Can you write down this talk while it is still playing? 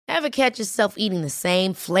Ever catch yourself eating the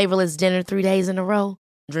same flavorless dinner 3 days in a row?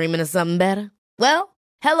 Dreaming of something better? Well,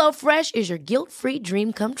 HelloFresh is your guilt-free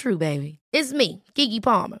dream come true, baby. It's me, Keke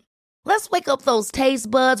Palmer. Let's wake up those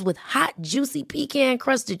taste buds with hot, juicy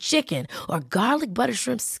pecan-crusted chicken or garlic butter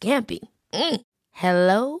shrimp scampi.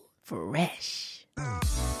 Hello Fresh.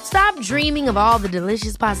 Stop dreaming of all the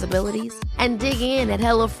delicious possibilities and dig in at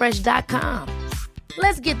HelloFresh.com.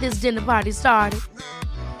 Let's get this dinner party started.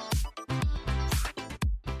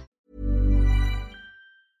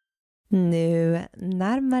 Nu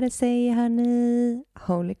närmar det sig, hörni,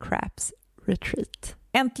 Holy Craps Retreat.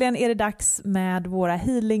 Äntligen är det dags med våra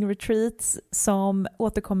healing retreats som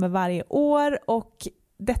återkommer varje år, och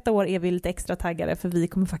detta år är vi lite extra taggade för vi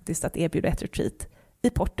kommer faktiskt att erbjuda ett retreat i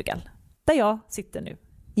Portugal, där jag sitter nu.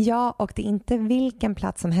 Ja, och det är inte vilken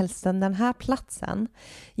plats som helst. Den här platsen,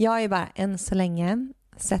 jag är bara än så länge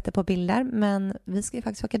sätter på bilder, men vi ska ju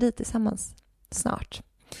faktiskt åka dit tillsammans snart.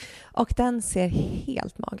 Och den ser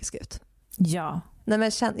helt magisk ut. Ja. Nej,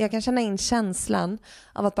 men jag kan känna in känslan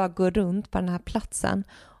av att bara gå runt på den här platsen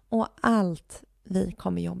och allt vi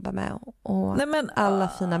kommer jobba med och alla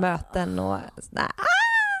fina möten och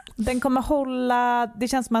Den kommer hålla, det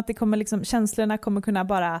känns som att det kommer liksom, känslorna kommer kunna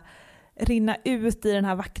bara rinna ut i den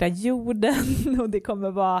här vackra jorden, och det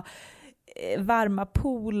kommer vara varma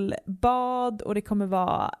poolbad, och det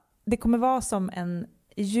kommer vara som en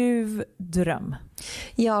ljuv dröm.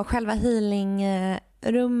 Ja, själva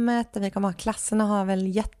healingrummet där vi kommer ha klasserna har väl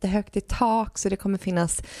jättehögt i tak, så det kommer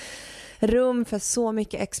finnas rum för så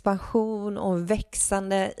mycket expansion och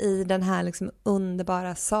växande i den här liksom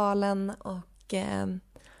underbara salen. Och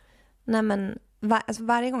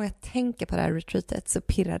varje gång jag tänker på det här retreatet så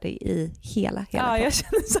pirrar det i hela Ja, jag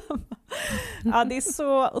känner samma. Ja, det är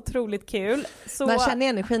så otroligt kul. Så... Man känner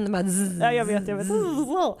energin bara... Ja, jag vet.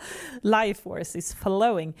 Life force is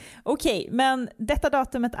flowing. Okej, men detta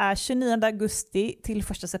datumet är 29 augusti till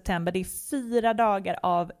 1 september. Det är 4 dagar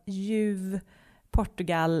av ljuv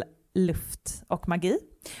Portugal, luft och magi.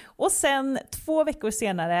 Och sen 2 veckor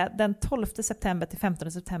senare, den 12 september till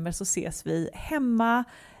 15 september, så ses vi hemma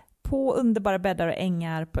på underbara bäddar och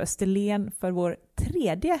ängar på Österlen för vår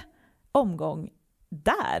 3:e omgång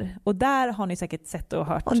där. Och där har ni säkert sett och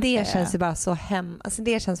hört. Och det känns ju bara så hem. Alltså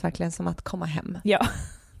det känns verkligen som att komma hem. Ja.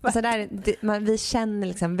 Alltså vi känner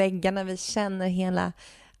liksom väggarna, vi känner hela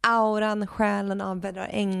auran, själen av bäddar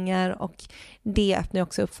och ängar, och det öppnar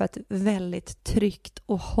också upp för ett väldigt tryggt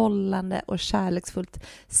och hållande och kärleksfullt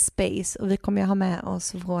space. Och vi kommer ju ha med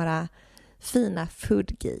oss våra fina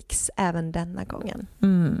foodgeeks även denna gången.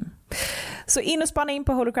 Så in och spana in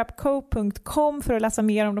på holycrapco.com för att läsa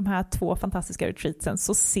mer om de här 2 fantastiska retreatsen,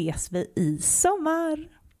 så ses vi i sommar.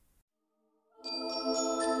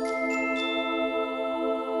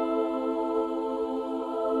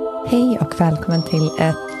 Hej och välkommen till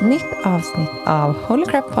ett nytt avsnitt av Holy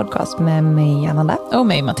Crap Podcast med mig, Amanda. Och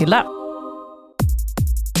mig, Matilda.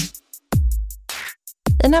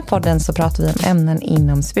 I den här podden så pratar vi om ämnen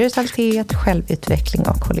inom spiritualitet, självutveckling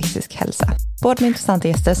och holistisk hälsa. Både med intressanta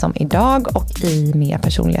gäster som idag och i mer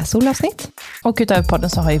personliga solavsnitt. Och utöver podden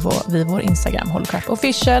så har vi vår Instagram Holycrap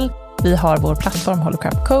Official. Vi har vår plattform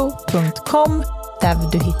holycrapco.com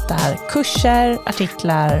där du hittar kurser,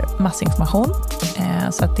 artiklar, massinformation.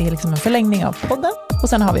 Så att det är liksom en förlängning av podden. Och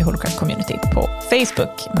sen har vi Holycrap Community på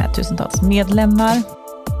Facebook med tusentals medlemmar.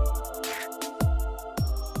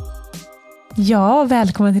 Ja,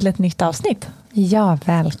 välkommen till ett nytt avsnitt. Ja,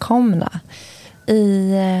 välkomna.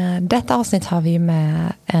 I detta avsnitt har vi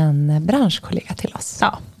med en branschkollega till oss.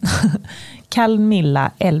 Ja,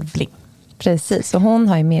 Camilla Elvling. Precis, och hon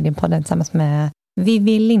har ju mediumpodden tillsammans med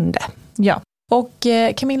Vivi Linde. Ja, och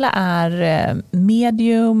Camilla är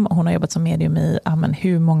medium. Hon har jobbat som medium i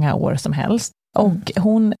hur många år som helst. Och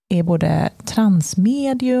hon är både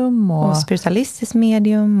transmedium och spiritualistisk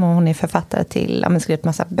medium, och hon är författare till, skrivit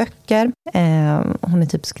massa böcker. Hon är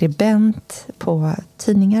typ skribent på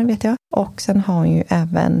tidningar, vet jag. Och sen har hon ju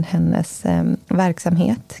även hennes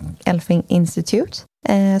verksamhet, Elfing Institute,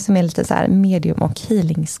 som är lite så här medium- och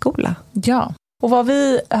healingskola. Ja, och vad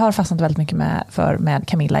vi har fastnat väldigt mycket med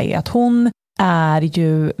Camilla är att hon är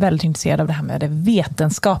ju väldigt intresserad av det här med den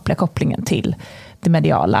vetenskapliga kopplingen till det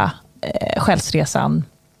mediala, själsresan.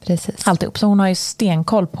 Precis. Alltihop. Så hon har ju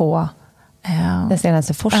stenkoll på den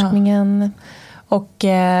senaste forskningen. Och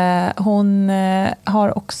hon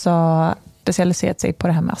har också specialiserat sig på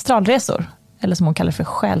det här med astralresor. Eller som hon kallar för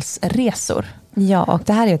själsresor. Ja, och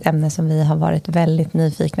det här är ett ämne som vi har varit väldigt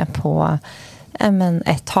nyfikna på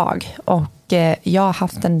ett tag. Och jag har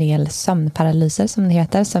haft en del sömnparalyser som det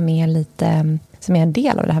heter, som är en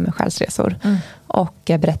del av det här med själsresor. Och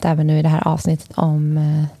jag berättar även nu i det här avsnittet om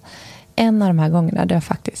en av de här gångerna där jag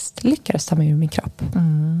faktiskt lyckades ta mig ur min kropp.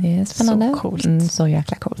 Det är spännande. Så coolt. Så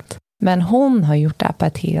jäkla coolt. Men hon har gjort det här på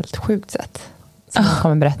ett helt sjukt sätt. Som hon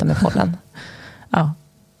kommer berätta med podden. Ja,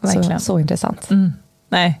 verkligen. Så intressant.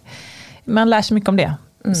 Nej, man lär sig mycket om det.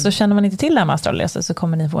 Så känner man inte till det här med astralresor så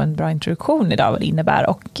kommer ni få en bra introduktion idag vad det innebär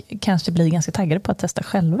och kanske bli ganska taggade på att testa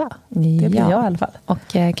själva. Det blir jag i alla fall.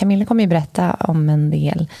 Och Camilla kommer ju berätta om en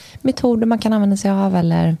del metoder man kan använda sig av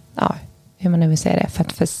eller hur man nu vill säga det för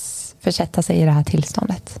att försätta sig i det här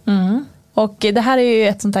tillståndet. Och det här är ju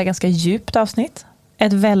ett sånt här ganska djupt avsnitt.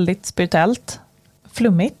 Ett väldigt spirituellt,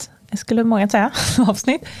 flummigt, skulle många säga,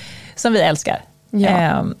 avsnitt som vi älskar.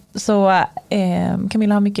 Ja. Så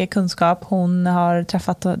Camilla har mycket kunskap. Hon har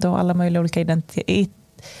träffat då alla möjliga olika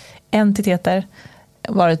entiteter,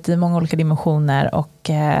 varit i många olika dimensioner och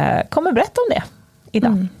kommer berätta om det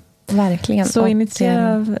idag. Verkligen. Så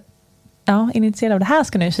initierad av det här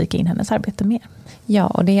ska nu kika in hennes arbete mer. Ja,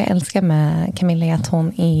 och det jag älskar med Camilla är att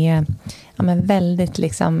hon är väldigt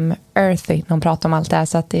liksom earthy när hon pratar om allt det här.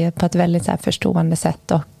 Så att det är på ett väldigt så här förstående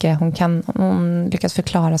sätt. Och hon lyckas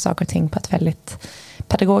förklara saker och ting på ett väldigt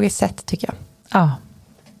pedagogiskt sätt tycker jag. Ja,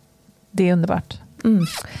 det är underbart.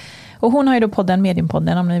 Och hon har ju då podden,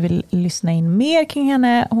 Mediumpodden, om ni vill lyssna in mer kring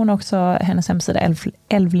henne. Hon har också hennes hemsida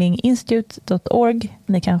elvlinginstitute.org.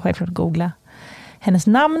 Ni kan självklart googla hennes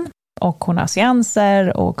namn. Och hon har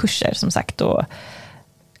seanser och kurser som sagt och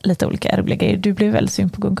lite olika roliga grejer. Du blev väldigt sugen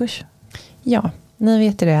på att gå en kurs. Ja, ni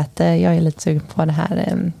vet ju det att jag är lite sugen på det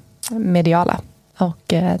här mediala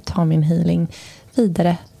och ta min healing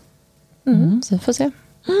vidare. Så vi får se.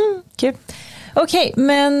 Kul. Okej,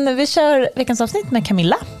 men vi kör veckans avsnitt med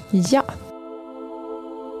Camilla. Ja.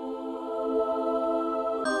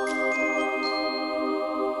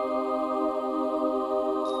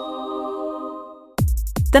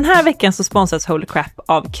 Den här veckan så sponsras Holy Crap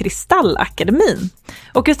av Kristallakademin.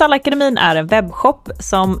 Och Kristallakademin är en webbshop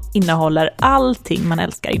som innehåller allting man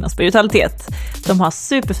älskar inom spiritualitet. De har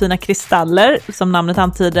superfina kristaller som namnet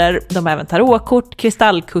antyder. De har även tarotkort,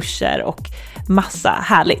 kristallkurser och massa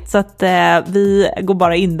härligt. Så att vi går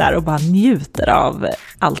bara in där och bara njuter av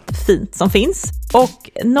allt fint som finns. Och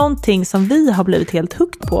någonting som vi har blivit helt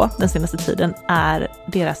hooked på den senaste tiden är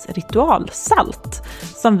deras ritualsalt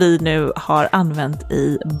som vi nu har använt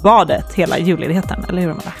i badet hela julledigheten, eller hur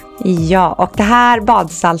Amanda? Ja, och det här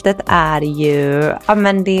badsaltet är ju,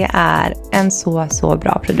 det är en så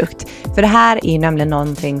bra produkt. För det här är nämligen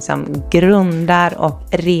någonting som grundar och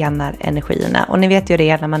renar energierna. Och ni vet ju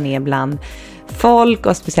det när man är bland folk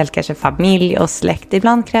och speciellt kanske familj och släkt.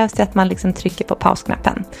 Ibland krävs det att man liksom trycker på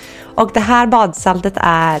pausknappen. Och det här badsaltet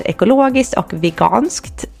är ekologiskt och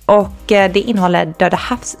veganskt. Och det innehåller döda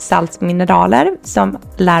havssaltsmineraler som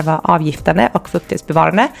lär vara avgiftande och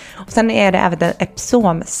fuktighetsbevarande. Och sen är det även ett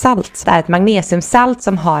epsomsalt. Det är ett magnesiumsalt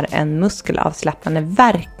som har en muskelavslappnande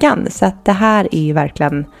verkan. Så att det här är ju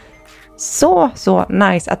verkligen så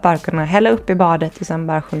nice att bara kunna hälla upp i badet och sen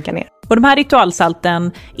bara sjunka ner. Och de här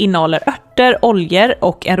ritualsalten innehåller örter, oljor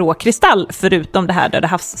och en rå kristall förutom det här döda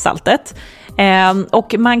havssaltet.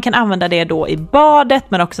 Och man kan använda det då i badet,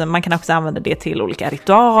 men också, man kan också använda det till olika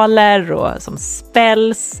ritualer och som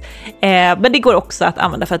spells. Men det går också att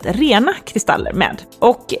använda för att rena kristaller med.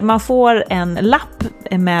 Och man får en lapp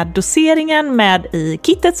med doseringen med i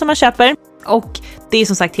kittet som man köper. Och det är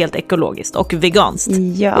som sagt helt ekologiskt och veganskt.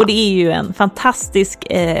 Ja. Och det är ju en fantastisk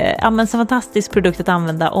produkt att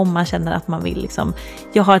använda om man känner att man vill liksom,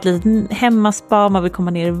 jag har ett litet hemmaspa, man vill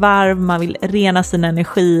komma ner i varv, man vill rena sina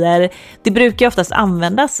energier. Det brukar ju oftast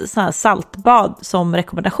användas så här saltbad som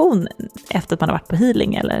rekommendation efter att man har varit på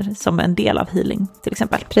healing eller som en del av healing till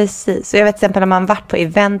exempel. Precis, så jag vet till exempel när man varit på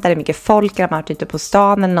event där det är mycket folk, när man har varit ute på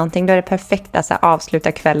stan eller någonting, då är det perfekt att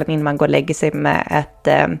avsluta kvällen innan man går och lägger sig med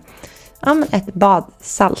ett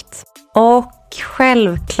badsalt. Och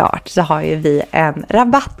självklart så har ju vi en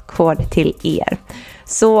rabattkod till er.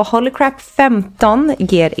 Så Holy Crap 15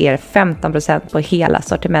 ger er 15% på hela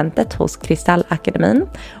sortimentet hos Kristallakademin.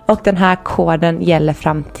 Och den här koden gäller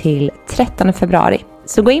fram till 13 februari.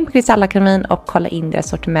 Så gå in på Kristallakademin och kolla in deras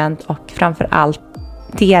sortiment och framförallt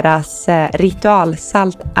deras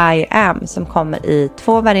ritualsalt I Am som kommer i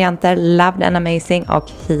 2 varianter, Loved and Amazing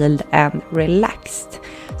och Healed and Relaxed.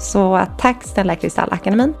 Så tack snälla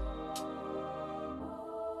Kristallakademin.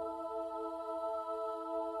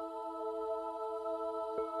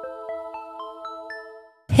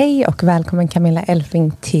 Hej och välkommen Camilla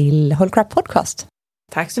Elfling till Holy Crap Podcast.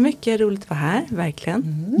 Tack så mycket, roligt att vara här,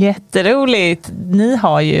 verkligen. Jätteroligt. Ni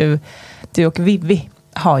har ju, du och Vivi,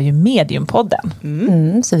 har ju Mediumpodden.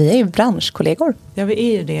 Så vi är ju branschkollegor. Ja,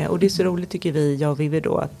 vi är ju det. Och det är så roligt tycker jag och Vivi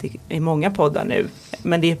då att det är många poddar nu.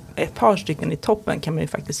 Men det är ett par stycken i toppen kan man ju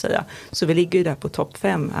faktiskt säga. Så vi ligger ju där på topp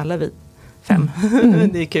 5, alla vi 5.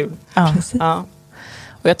 Det är kul. Ja. Ja.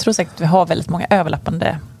 Och jag tror säkert att vi har väldigt många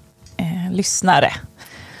överlappande lyssnare.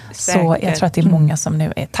 Säkert. Så jag tror att det är många som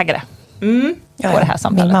nu är taggade på det här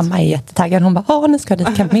samtalet. Min mamma är jättetaggad. Hon bara, nu ska jag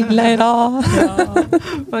dit Camilla idag.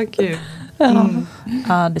 Vad kul.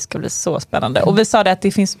 Ja, det ska bli så spännande. Och vi sa det att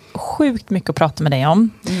det finns sjukt mycket att prata med dig om.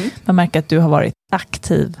 Man märker att du har varit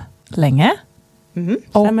aktiv länge.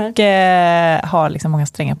 Och har liksom många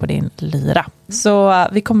strängar på din lyra. Så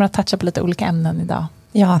vi kommer att toucha på lite olika ämnen idag.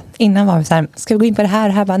 Ja, innan var vi så här, ska vi gå in på det här?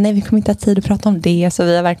 Här bara, nej, vi kommer inte ha tid att prata om det. Så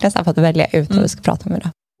vi har verkligen så här fått välja ut vad vi ska prata om idag.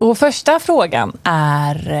 Och första frågan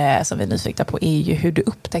är, som vi är nyfikna på, är ju hur du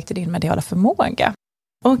upptäckte din mediala förmåga.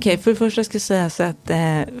 Okej, för det första ska jag säga så att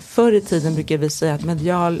förr i tiden brukar vi säga att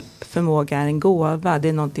medial förmåga är en gåva. Det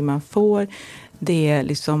är någonting man får. Det är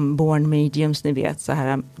liksom born mediums, ni vet. Så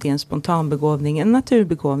här, det är en spontan begåvning, en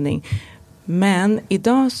naturbegåvning. Men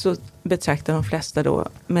idag så betraktar de flesta då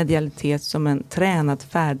medialitet som en tränad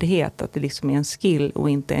färdighet. Att det liksom är en skill och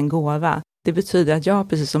inte en gåva. Det betyder att jag,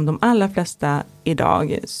 precis som de allra flesta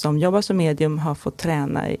idag som jobbar som medium, har fått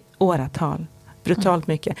träna i åratal. Brutalt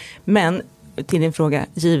mycket. Men till din fråga,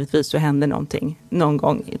 givetvis så händer någonting någon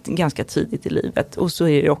gång ganska tidigt i livet. Och så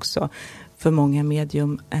är det också för många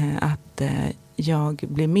medium att jag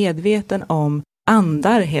blir medveten om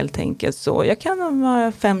andar helt enkelt. Så jag kan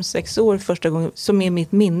vara 5-6 år första gången, som är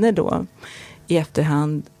mitt minne då i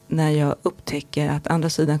efterhand, när jag upptäcker att andra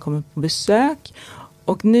sidan kommer på besök.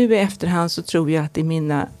 Och nu i efterhand så tror jag att det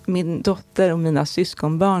är min dotter och mina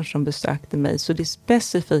syskonbarn som besökte mig. Så det är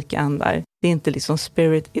specifika andar. Det är inte liksom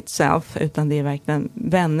spirit itself, utan det är verkligen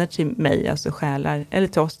vänner till mig, alltså själar, eller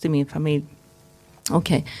till oss, till min familj.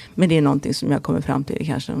 Okej, men det är någonting som jag kommer fram till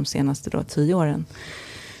kanske de senaste 10 åren.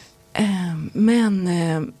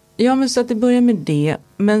 Men så att det börjar med det.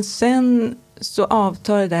 Men sen så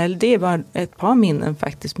avtar det där, eller det är bara ett par minnen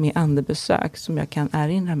faktiskt med andebesök som jag kan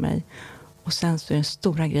erinra mig. Och sen så är den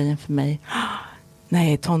stora grejen för mig när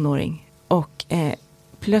jag är tonåring. Och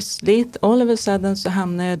plötsligt, all of a sudden, så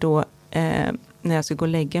hamnar jag då, när jag ska gå och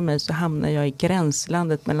lägga mig, så hamnar jag i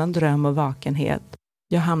gränslandet mellan dröm och vakenhet.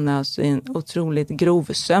 Jag hamnar alltså i en otroligt grov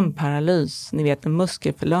sömnparalys, ni vet, en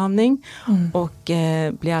muskelförlamning. Och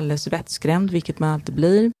blir alldeles vettskrämd, vilket man alltid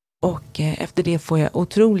blir. Och efter det får jag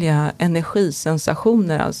otroliga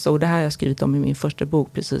energisensationer. Alltså, och det här har jag skrivit om i min första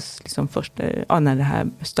bok, precis liksom när det här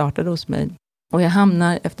startade hos mig. Och jag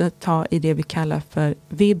hamnar efter ett tag i det vi kallar för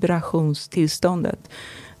vibrationstillståndet.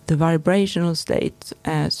 The vibrational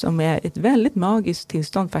state, som är ett väldigt magiskt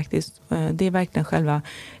tillstånd faktiskt. Det är verkligen själva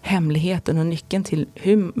hemligheten och nyckeln till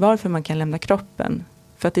varför man kan lämna kroppen.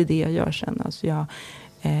 För att det är det jag gör sen. Alltså jag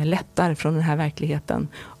lättar från den här verkligheten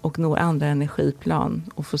och når andra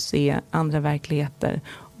energiplan och får se andra verkligheter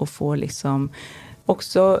och får liksom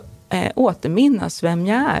också återminnas vem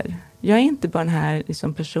jag är. Jag är inte bara den här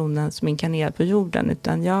liksom personen som inkarnerad på jorden,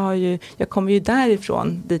 utan jag kommer ju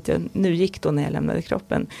därifrån dit jag nu gick då när jag lämnade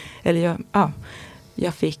kroppen. Eller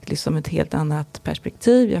jag fick liksom ett helt annat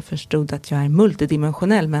perspektiv. Jag förstod att jag är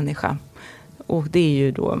multidimensionell människa. Och det är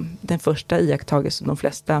ju då den första iakttagelsen de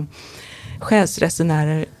flesta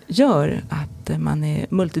själsresenärer gör, att man är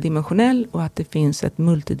multidimensionell och att det finns ett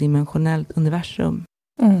multidimensionellt universum.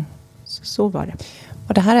 Så var det.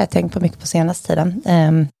 Och det här har jag tänkt på mycket på senaste tiden.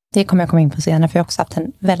 Det kommer jag komma in på senare, för jag har också haft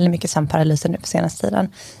väldigt mycket sömnparalys nu på senaste tiden.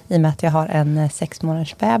 I och med att jag har en 6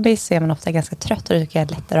 månaders bebis så är man ofta ganska trött och det tycker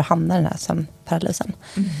jag är lättare att hamna i den här sömnparalysen.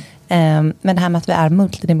 Men det här med att vi är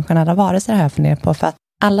multidimensionella varelser har jag funderat på, för att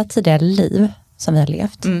alla tidigare liv som vi har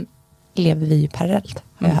levt lever vi ju parallellt,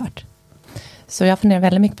 har jag hört. Så jag funderar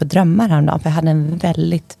väldigt mycket på drömmar häromdagen, för jag hade en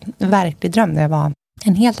väldigt verklig dröm där jag var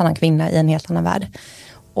en helt annan kvinna i en helt annan värld.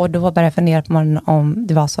 Och då började jag fundera på morgonen om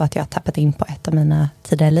det var så att jag tappat in på ett av mina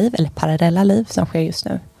tidigare liv, eller parallella liv som sker just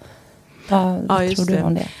nu. Vad tror du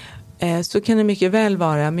om det? Så kan det mycket väl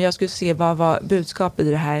vara, men jag skulle se vad var budskapet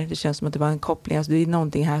i det här. Det känns som att det var en koppling, alltså det är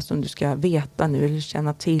någonting här som du ska veta nu, eller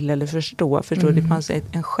känna till eller förstå. Det fanns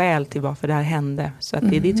en själ till varför det här hände. Så att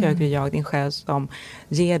det är ditt högre jag, din själ, som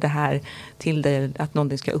ger det här till dig, att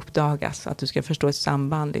någonting ska uppdagas, att du ska förstå ett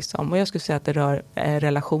samband liksom. Och jag skulle säga att det rör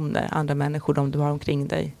relationer, andra människor, de du har omkring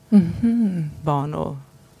dig. Barn och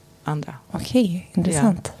andra. Okej,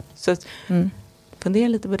 intressant. Ja. Så fundera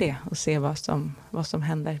lite på det och se vad som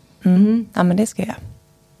händer. Ja, men det ska jag.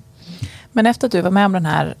 Men efter att du var med om den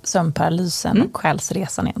här sömnparalysen och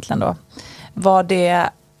själsresan egentligen då,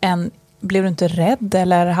 blev du inte rädd,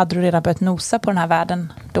 eller hade du redan börjat nosa på den här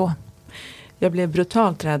världen då? Jag blev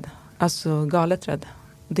brutalt rädd. Alltså galet rädd.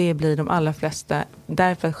 Det blir de allra flesta.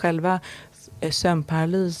 Därför att själva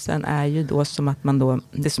sömnparalysen är ju då som att man då...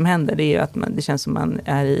 Det som händer det är ju att det känns som man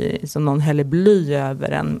är i... Som någon häller bly över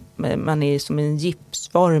en. Man är som en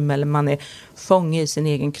gipsform eller man är fånge i sin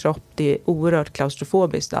egen kropp. Det är oerhört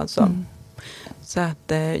klaustrofobiskt alltså. Mm. Så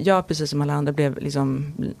att jag, precis som alla andra, blev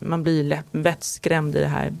liksom... Man blir vettskrämd i det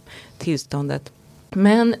här tillståndet.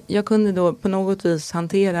 Men jag kunde då på något vis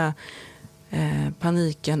hantera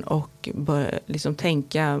paniken och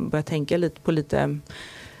börja tänka lite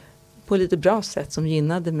på lite bra sätt som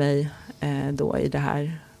gynnade mig då i det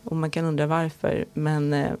här. Och man kan undra varför.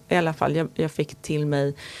 Men i alla fall, jag fick till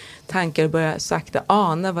mig tankar och började sakta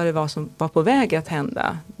ana vad det var som var på väg att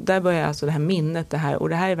hända. Där började alltså det här minnet, det här. Och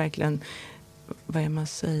det här är verkligen, vad är man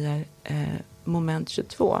säger, moment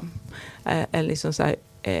 22. Eller liksom så här,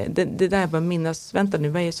 det där jag börjar minnas, vänta nu,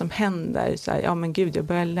 vad är det som händer? Så här, ja men gud, jag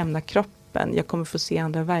börjar lämna kroppen. Jag kommer få se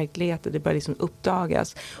andra verkligheter. Det börjar liksom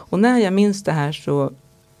uppdagas. Och när jag minns det här så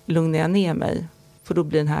lugnar jag ner mig. För då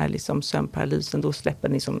blir den här liksom sömnparalysen, då släpper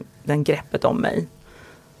liksom den greppet om mig.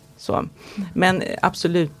 Så. Men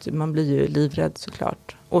absolut, man blir ju livrädd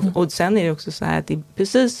såklart. Och sen är det också så här att det är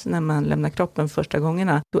precis när man lämnar kroppen första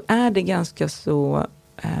gångerna, då är det ganska så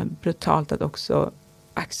brutalt att också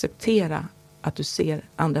acceptera att du ser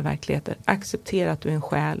andra verkligheter. Acceptera att du är en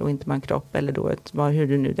själ och inte bara en kropp. Eller då hur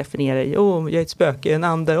du nu definierar det. Jag är ett spöke, en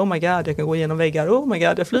ande. Oh my god, jag kan gå igenom väggar. Oh my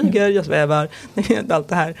god, jag flyger, jag svävar. Allt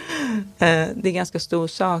det här. Det är en ganska stor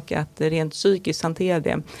sak att rent psykiskt hantera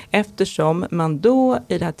det. Eftersom man då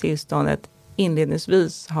i det här tillståndet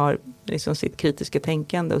inledningsvis har liksom sitt kritiska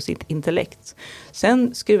tänkande och sitt intellekt.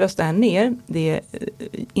 Sen skruvas det här ner. Det är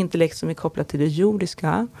intellekt som är kopplat till det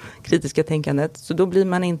jordiska kritiska tänkandet. Så då blir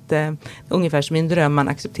man inte ungefär som i en dröm, man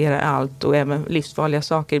accepterar allt och även livsfarliga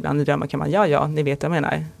saker. Ibland i drömmar kan man, ja, ni vet vad jag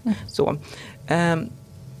menar. Så.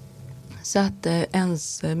 Så att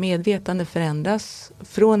ens medvetande förändras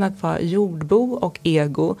från att vara jordbo och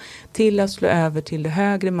ego till att slå över till det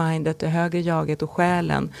högre mindet, det högre jaget och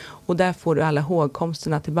själen. Och där får du alla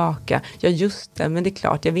hågkomsterna tillbaka. Ja just det, men det är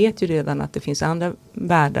klart, jag vet ju redan att det finns andra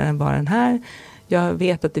världar än bara den här. Jag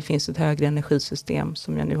vet att det finns ett högre energisystem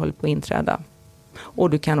som jag nu håller på att inträda. Och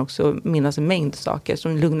du kan också minnas en mängd saker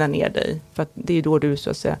som lugnar ner dig. För att det är då du så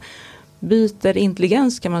att säga byter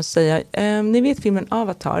intelligens kan man säga. Ni vet filmen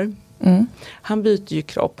Avatar. Mm. Han byter ju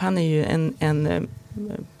kropp. Han är ju en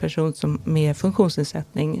person som med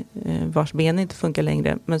funktionsnedsättning vars ben inte funkar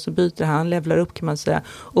längre. Men så byter han, levlar upp kan man säga.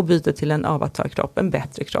 Och byter till en avatarkropp, en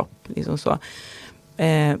bättre kropp. Liksom så.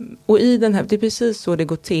 Och i den här, det är precis så det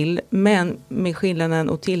går till. Men med skillnaden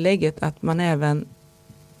och tillägget att man även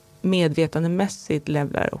medvetandemässigt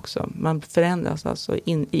levlar också. Man förändras alltså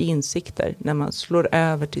i insikter när man slår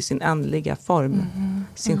över till sin andliga form.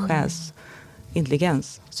 Sin själs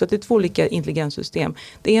intelligens. Så att det är två olika intelligenssystem.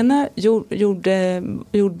 Det ena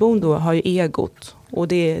jordbon då har ju egot. Och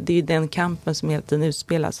det är ju den kampen som hela tiden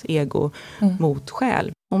utspelas. Ego mot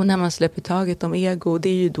själ. Och när man släpper taget om ego, det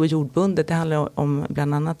är ju då jordbundet. Det handlar om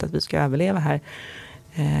bland annat att vi ska överleva här.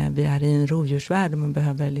 Vi är i en rovdjursvärld och man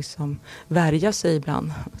behöver liksom värja sig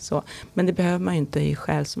ibland. Så. Men det behöver man ju inte i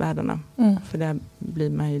själsvärldarna. För där blir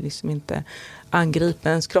man ju liksom inte angripen.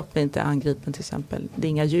 Ens kropp är inte angripen till exempel. Det är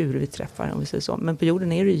inga djur vi träffar om vi säger så. Men på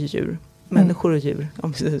jorden är det ju djur. Människor och djur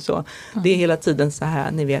om vi säger så. Det är hela tiden så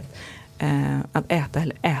här, ni vet. Att äta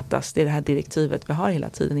eller ätas. Det är det här direktivet vi har hela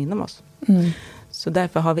tiden inom oss. Så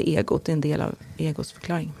därför har vi egot. Det är en del av egos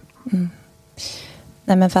förklaring.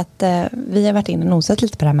 Nej, men för att vi har varit inne och nosat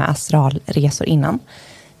lite på det här med astralresor innan.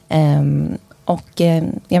 Och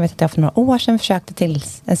jag vet att jag för några år sedan försökte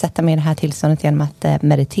sätta mig i det här tillståndet genom att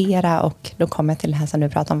meditera. Och då kom jag till det här som du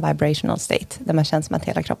pratar om, vibrational state. Där man känner som att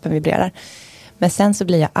hela kroppen vibrerar. Men sen så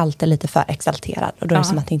blir jag alltid lite för exalterad. Och då är det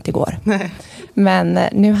som att det inte går. Nej. Men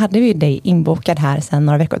nu hade vi dig inbokad här sedan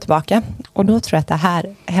några veckor tillbaka. Och då tror jag att det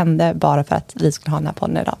här hände bara för att vi skulle ha den här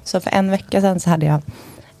podden idag. Så för en vecka sedan så hade jag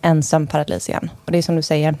en sömnparalys igen. Och det är som du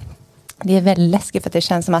säger, det är väldigt läskigt för att det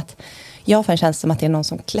känns som att jag får en känsla som att det är någon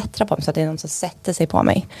som klättrar på mig, så att det är någon som sätter sig på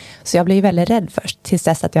mig. Så jag blir väldigt rädd först tills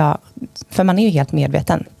dess att för man är ju helt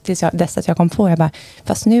medveten, dess att jag kom på, jag bara,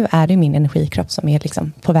 fast nu är det min energikropp som är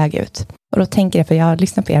liksom på väg ut. Och då tänker jag, för jag har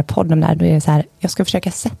lyssnat på er podd om det här, då är det så här, jag ska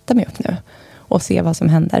försöka sätta mig upp nu och se vad som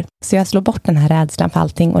händer. Så jag slår bort den här rädslan för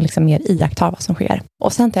allting och liksom mer iakttar vad som sker.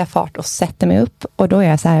 Och sen tar jag fart och sätter mig upp, och då är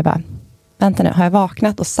jag så här, jag bara, vänta nu, har jag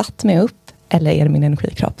vaknat och satt mig upp? Eller är det min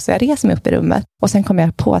energikropp? Så jag reser mig upp i rummet. Och sen kommer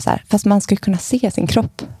jag på så här, fast man ska kunna se sin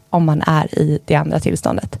kropp om man är i det andra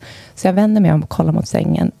tillståndet. Så jag vänder mig om och kollar mot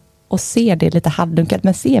sängen. Och ser det lite halvdunkelt,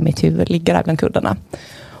 men ser mitt huvud ligga där bland kuddarna.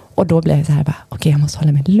 Och då blir jag så här, okej, jag måste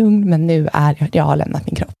hålla mig lugn, men nu är jag har lämnat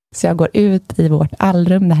min kropp. Så jag går ut i vårt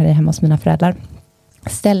allrum, det här är hemma hos mina föräldrar.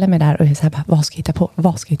 Ställer mig där och är så här, vad ska jag hitta på?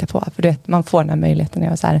 Vad ska jag hitta på? För du vet, man får den här möjligheten. Jag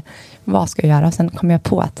var så här, vad ska jag göra? Och sen kommer jag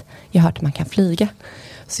på att jag har hört att man kan flyga.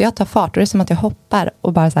 Så jag tar fart och det är som att jag hoppar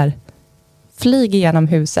och bara så här flyger genom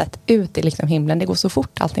huset ut i liksom himlen. Det går så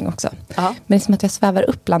fort allting också. Men det är som att jag svävar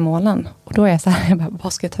upp bland molnen. Och då är jag så här,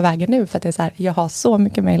 vad ska jag ta vägen nu? För att det är så här, jag har så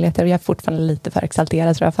mycket möjligheter och jag är fortfarande lite för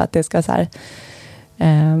exalterad tror jag för att det ska så här.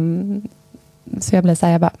 Så jag blir så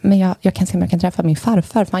här, men jag kan se om jag kan träffa min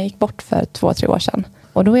farfar. För han gick bort för 2-3 år sedan.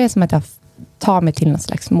 Och då är det som att jag tar mig till något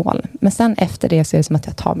slags mål. Men sen efter det så är det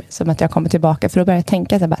som att jag kommer tillbaka. För då börjar jag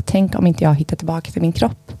tänka så här, tänk om inte jag hittar tillbaka till min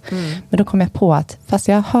kropp. Men då kommer jag på att, fast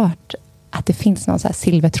jag har hört att det finns någon så här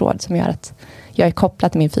silvertråd som gör att jag är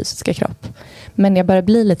kopplad till min fysiska kropp. Men jag börjar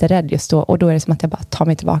bli lite rädd just då. Och då är det som att jag bara tar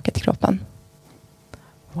mig tillbaka till kroppen.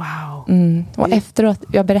 Wow. Och efteråt,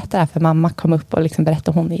 jag berättar det här för mamma kom upp och liksom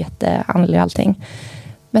berättade, hon är jätteandlig och allting.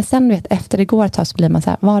 Men sen du vet, efter det går ett tag så blir man så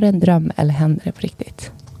här, var det en dröm eller händer det på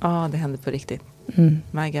riktigt? Ja, det händer på riktigt.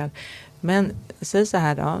 My God. Men säg så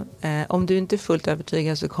här då, om du inte är fullt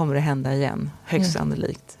övertygad så kommer det hända igen. Högst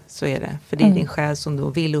sannolikt, så är det. För det är din själ som då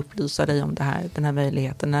vill upplysa dig om det här, den här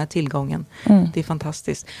möjligheten, den här tillgången. Det är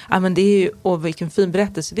fantastiskt. Ja, men det är ju, och vilken fin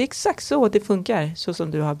berättelse. Det är exakt så det funkar, så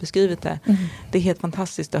som du har beskrivit det. Det är helt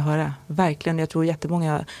fantastiskt att höra. Verkligen, jag tror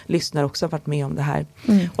jättemånga lyssnare också har varit med om det här.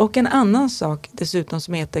 Och en annan sak dessutom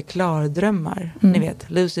som heter klardrömmar. Ni vet,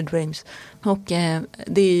 lucid dreams. Och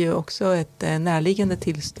det är ju också ett närliggande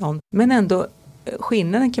tillstånd. Men ändå,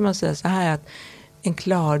 skillnaden kan man säga så här att en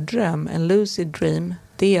klardröm, en lucid dream,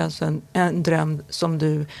 det är alltså en dröm som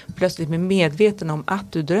du plötsligt blir medveten om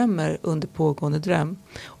att du drömmer under pågående dröm.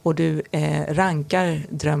 Och du rankar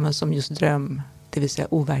drömmen som just dröm, det vill säga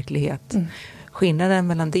overklighet. Skillnaden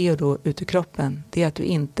mellan det och då ut ur kroppen, det är att du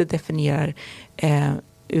inte definierar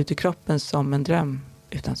ut ur kroppen som en dröm,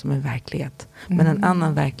 utan som en verklighet. Men en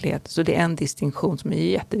annan verklighet. Så det är en distinktion som är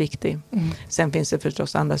jätteviktig. Sen finns det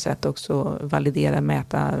förstås andra sätt också att validera,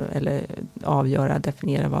 mäta eller avgöra,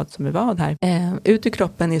 definiera vad som är vad här. Ut ur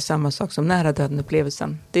kroppen är samma sak som nära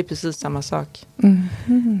döden-upplevelsen. Det är precis samma sak.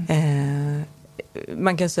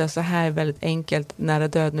 Man kan säga så här väldigt enkelt, nära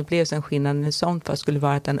döden-upplevelsen, skillnaden i sånt fall skulle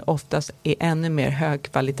vara att den oftast är ännu mer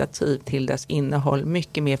högkvalitativ till dess innehåll.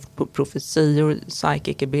 Mycket mer profetior,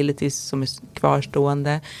 psychic abilities som är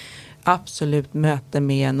kvarstående. Absolut möte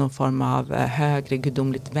med någon form av högre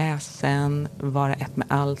gudomligt väsen, vara ett med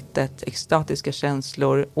alltet, extatiska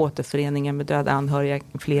känslor, återföreningar med döda anhöriga,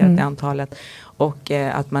 flera till antalet. Och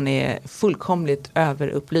att man är fullkomligt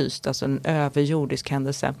överupplyst, alltså en överjordisk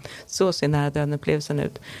händelse. Så ser nära döden-upplevelsen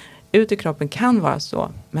ut. Ut i kroppen kan vara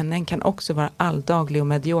så, men den kan också vara alldaglig och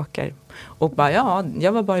medioker. Och bara, ja,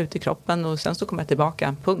 jag var bara ute i kroppen och sen så kom jag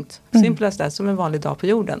tillbaka, punkt. Simplast där, som en vanlig dag på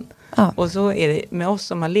jorden. Och så är det med oss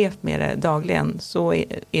som har levt med det dagligen, så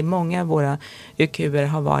är många av våra UQ:er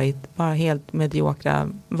har varit bara helt mediokra,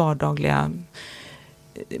 vardagliga.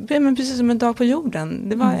 Men precis som en dag på jorden.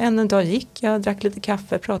 Det var en dag gick, jag drack lite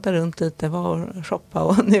kaffe, pratade runt lite, var och shoppa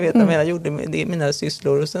och ni vet vad jag gjorde med mina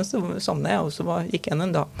sysslor. Och sen så somnade jag och så gick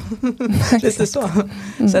en dag. Lite så.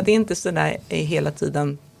 Så att det är inte så där hela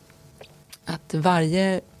tiden att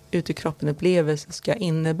varje ut i kroppen upplevelse ska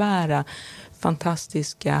innebära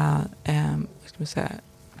fantastiska ska man säga,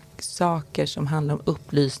 saker som handlar om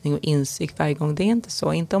upplysning och insikt varje gång. Det är inte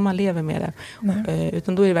så, inte om man lever med det.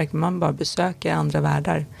 Utan då är det verkligen man bara besöker andra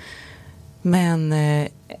världar. Men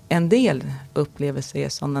en del upplevelser är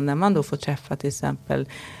sådana när man då får träffa till exempel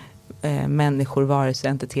människor, varelser,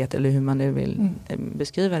 entiteter eller hur man nu vill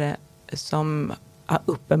beskriva det, som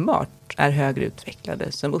uppenbart är högre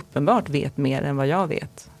utvecklade, som uppenbart vet mer än vad jag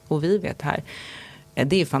vet och vi vet här.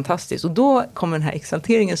 Det är fantastiskt. Och då kommer den här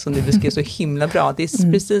exalteringen som du beskrev så himla bra. Det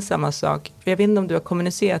är precis samma sak. Jag vet inte om du har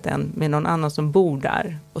kommunicerat än med någon annan som bor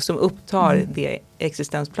där och som upptar det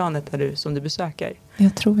existensplanet som du besöker.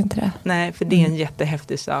 Jag tror inte det. Nej, för det är en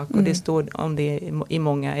jättehäftig sak. Och det står om det i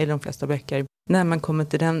många, eller de flesta böcker. När man kommer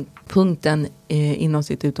till den punkten inom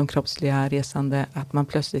sitt utomkroppsliga resande, att man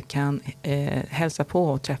plötsligt kan hälsa på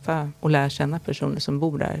och träffa och lära känna personer som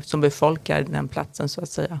bor där, som befolkar den platsen så att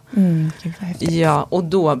säga. Ja, och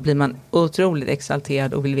då blir man otroligt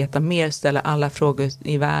exalterad och vill veta mer, ställa alla frågor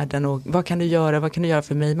i världen och vad kan du göra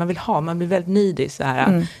för mig? Man blir väldigt needy så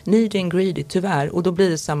här. Needy and greedy, tyvärr. Och då blir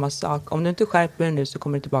det samma sak. Om du inte skärper dig nu så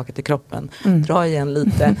kommer du tillbaka till kroppen. Dra igen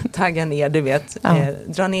lite, tagga ner, du vet.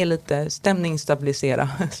 Dra ner lite, stämningsstabilisera.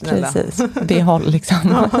 Snälla. Precis, det håll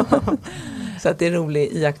liksom. Så att det är rolig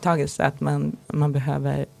iakttagelse att man man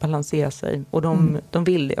behöver balansera sig. Och de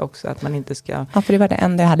vill det också, att man inte ska... Ja, för det var det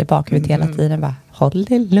enda jag hade i bakhuvudet hela tiden. Bara, håll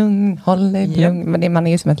dig lugn. Men man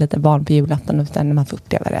är ju som ett litet barn på julafton när man får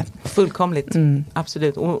uppleva det. Fullkomligt,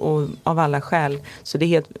 absolut. Och av alla skäl. Så det är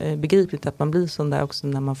helt begripligt att man blir sån där också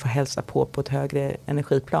när man får hälsa på ett högre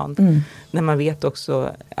energiplan. När man vet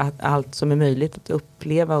också att allt som är möjligt att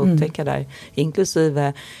uppleva och upptäcka där.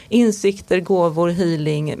 Inklusive insikter, gåvor,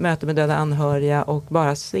 healing, möte med döda anhöriga och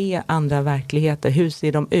bara se andra verkligheter. Hur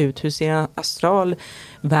ser de ut? Hur ser en astral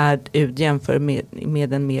värld ut jämfört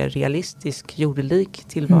med en mer realistisk jordelik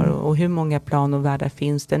tillvaro? Och hur många plan och världar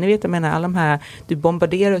finns det? Ni vet, jag menar, alla de här, du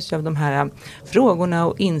bombarderas ju av de här frågorna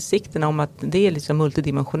och insikterna om att det är liksom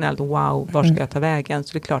multidimensionellt. Wow, var ska jag ta vägen?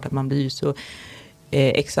 Så det är klart att man blir ju så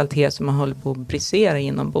exalterad som man håller på att brisera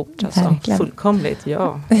inombords. Alltså, fullkomligt,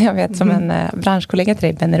 ja. Jag vet, som en branschkollega till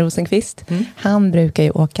dig, Benny Rosenqvist, han brukar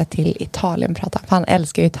ju åka till Italien, han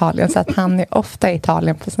älskar ju Italien, så att han är ofta i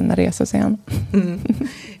Italien på sina resor sen.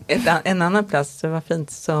 En annan plats som var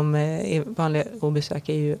fint som är vanlig att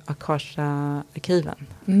besöka är ju Akasha-arkiven,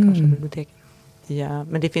 Akasha-biblioteken. Ja,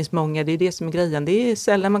 men det finns många, det är det som är grejen. Det är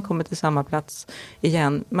sällan man kommer till samma plats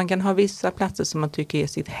igen. Man kan ha vissa platser som man tycker är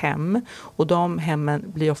sitt hem. Och de hemmen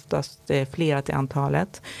blir oftast flera till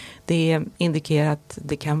antalet. Det indikerar att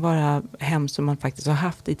det kan vara hem som man faktiskt har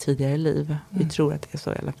haft i tidigare liv. Vi tror att det är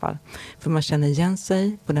så i alla fall. För man känner igen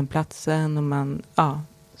sig på den platsen och man,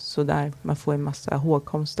 sådär, man får en massa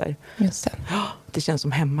hågkomster. Just det. Det känns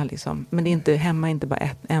som hemma liksom. Men det är inte, hemma är inte bara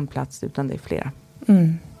en plats utan det är flera.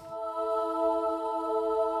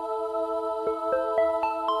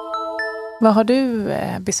 Vad har du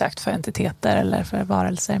besökt för entiteter eller för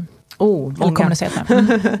varelser? Eller kommunicerat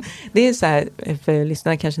med? Det är så här, för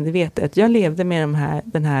lyssnarna kanske inte vet det, att jag levde med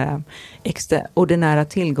den här extraordinära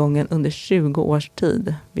tillgången under 20 års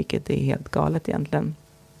tid, vilket är helt galet egentligen.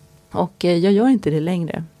 Och jag gör inte det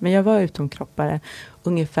längre, men jag var utomkroppare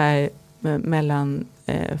ungefär mellan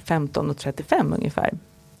 15 och 35 ungefär.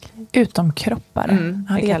 Utomkroppare?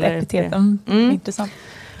 Det är ett epitet. Intressant.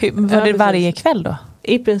 Var det varje kväll då?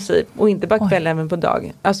 I princip, och inte bara kväll, även på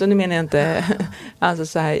dag. Alltså nu menar jag inte, alltså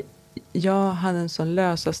så här, jag hade en sån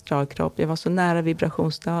lös astralkropp, jag var så nära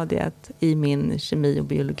vibrationsstadiet i min kemi och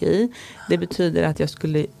biologi. Det betyder att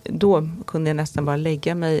då kunde jag nästan bara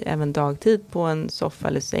lägga mig även dagtid på en soffa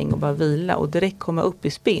eller säng och bara vila och direkt komma upp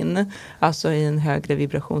i spinn, alltså i en högre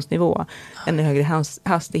vibrationsnivå, en högre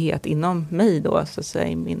hastighet inom mig då, så att säga,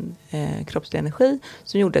 i min kroppsliga energi,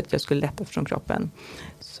 som gjorde att jag skulle lätta från kroppen.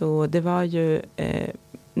 Så det var ju,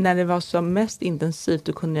 när det var som mest intensivt,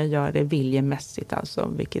 då kunde jag göra det viljemässigt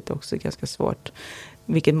alltså, vilket också är ganska svårt.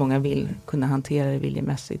 Vilket många vill kunna hantera det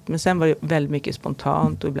viljemässigt. Men sen var det väldigt mycket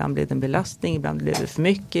spontant och ibland blev det en belastning, ibland blev det för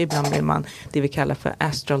mycket, ibland blev man det vi kallar för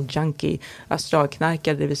astral junkie,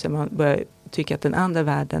 astralknarkare, det vill säga man börjar tycka att de andra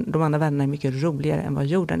värdena är mycket roligare än vad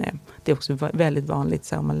jorden är. Det är också väldigt vanligt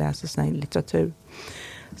så om man läser sån här litteratur.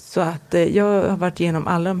 Så att jag har varit igenom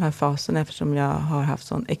alla de här faserna eftersom jag har haft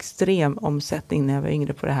sån extrem omsättning när jag var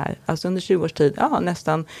yngre på det här. Alltså under 20 års tid,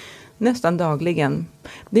 nästan dagligen.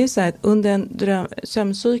 Det är så här att under en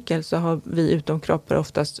sömncykel så har vi utomkroppar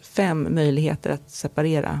oftast 5 möjligheter att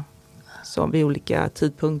separera. Så vid olika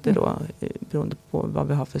tidpunkter då, beroende på vad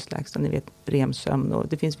vi har för slags, ni vet, REM-sömn, och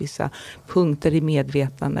det finns vissa punkter i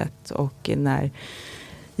medvetandet och när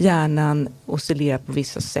hjärnan oscillerar på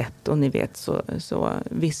vissa sätt, och ni vet så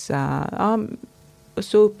vissa,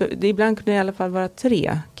 det ibland kunde det i alla fall vara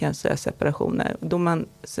 3, kan jag säga, separationer.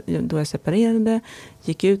 Då jag separerade,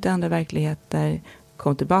 gick ut i andra verkligheter,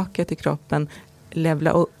 kom tillbaka till kroppen,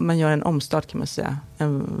 levla upp, man gör en omstart kan man säga,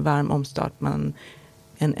 en varm omstart, en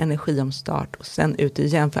energiomstart, och sen ut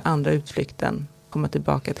igen för andra utflykten, komma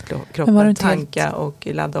tillbaka till kroppen, tanka och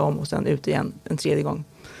ladda om och sen ut igen en 3:e gång.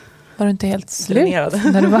 Var du inte helt slut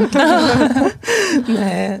när du vaknade?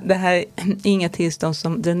 Nej, det här är inga tillstånd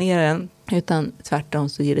som dränerar en, utan tvärtom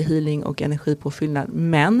så ger det healing och energipåfyllnad.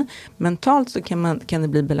 Men mentalt så kan det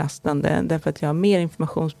bli belastande, därför att jag har mer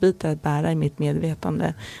informationsbitar att bära i mitt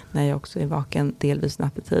medvetande när jag också är vaken delvis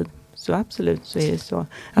nattetid. Så absolut så är det så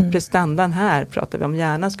att prestandan här, pratar vi om,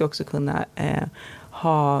 hjärnan ska också kunna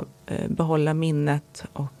behålla minnet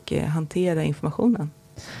och hantera informationen.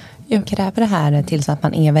 Kräver det här tills att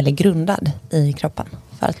man är väldigt grundad i kroppen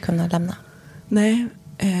för att kunna lämna? Nej,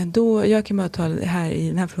 jag kan bara ta det här, i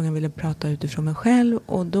den här frågan vill jag prata utifrån mig själv,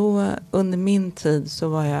 och då under min tid så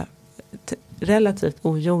var jag relativt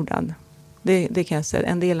ojordad. Det kan jag säga,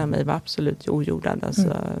 en del av mig var absolut ojordad,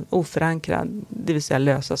 alltså oförankrad, det vill säga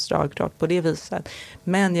lösa astralkropp på det viset.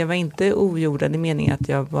 Men jag var inte ojordad i meningen att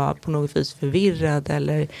jag var på något vis förvirrad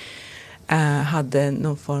eller hade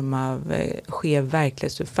någon form av skev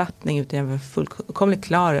verklighetsuppfattning, utan jag var fullkomligt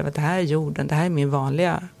klar över att det här är jorden, det här är min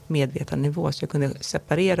vanliga medvetandenivå, så jag kunde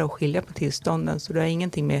separera och skilja på tillstånden. Så det har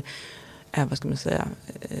ingenting med vad ska man säga,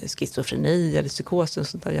 schizofreni eller psykos och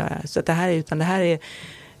sånt att göra. Så att det här är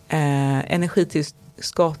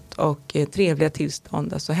energitillskott och trevliga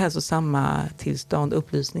tillstånd, alltså hälsosamma tillstånd,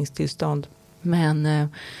 upplysningstillstånd. Men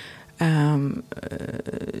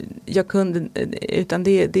jag kunde, utan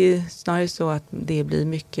det är snarare så att det blir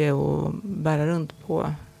mycket att bära runt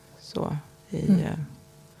på. Så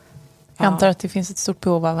jag antar att det finns ett stort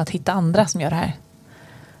behov av att hitta andra som gör det här.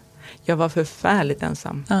 Jag var förfärligt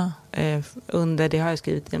ensam. Ja. Under, det har jag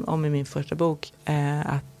skrivit om i min första bok,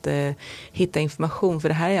 att hitta information. För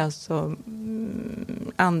det här är alltså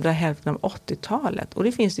andra hälften av 80-talet. Och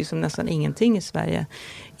det finns liksom nästan ingenting i Sverige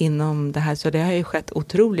inom det här. Så det har ju skett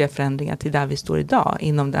otroliga förändringar till där vi står idag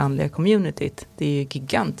inom det andliga communityt. Det är ju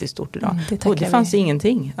gigantiskt stort idag. Och det fanns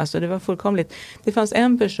ingenting. Alltså det var fullkomligt. Det fanns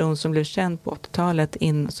en person som blev känd på 80-talet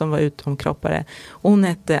som var utomkroppare. Hon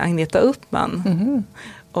hette Agneta Uppman. Mm-hmm.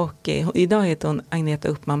 Och idag heter hon Agneta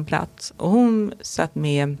Uppman Plats. Och hon satt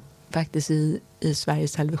med faktiskt i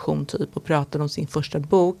Sveriges Television typ och pratade om sin första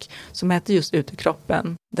bok som hette just Ut ur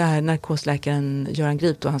kroppen. Där narkosläkaren Göran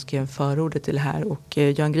Grip, han skrev förordet till det här. Och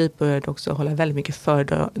Göran Grip började också hålla väldigt mycket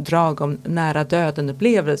föredrag om nära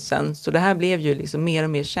döden-upplevelsen. Så det här blev ju liksom mer och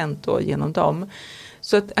mer känt då genom dem.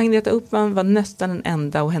 Så att Agneta Uppman var nästan den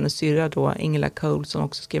enda, och hennes syrra då, Ingela Cole, som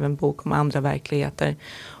också skrev en bok om andra verkligheter.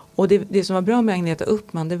 Och det som var bra med Agneta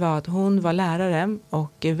Uppman, det var att hon var lärare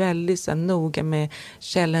och väldigt så noga med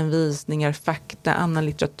källenvisningar, fakta, annan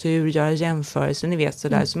litteratur, göra jämförelser, ni vet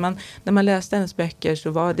sådär. Så när man läste hennes böcker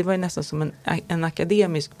så var det var ju nästan som en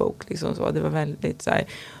akademisk bok. Liksom så. Det var väldigt så här,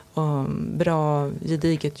 bra,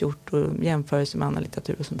 gediget gjort och jämförelser med annan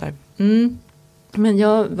litteratur och sånt där. Men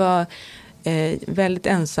jag var väldigt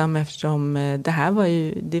ensam eftersom det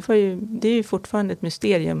är ju fortfarande ett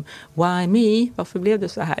mysterium. Why me? Varför blev det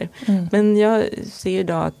så här? Men jag ser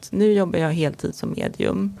idag att nu jobbar jag heltid som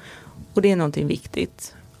medium. Och det är någonting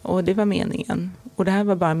viktigt. Och det var meningen. Och det här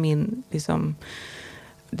var bara min, liksom,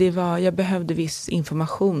 jag behövde viss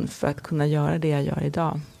information för att kunna göra det jag gör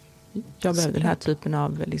idag. Jag behövde den här typen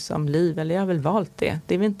av liksom, liv. Eller jag har väl valt det.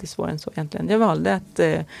 Det är väl inte svårare än så egentligen. Jag valde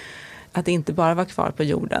att inte bara vara kvar på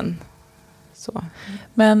jorden. Så.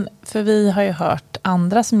 Men för vi har ju hört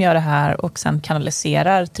andra som gör det här och sen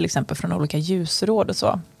kanaliserar till exempel från olika ljusråd och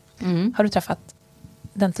så. Har du träffat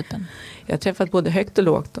den typen? Jag har träffat både högt och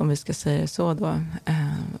lågt, om vi ska säga så då.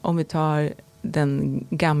 Om vi tar den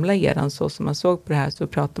gamla eran så som man såg på det här, så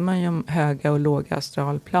pratar man ju om höga och låga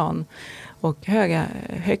astralplan. Och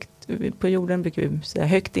högt på jorden brukar vi säga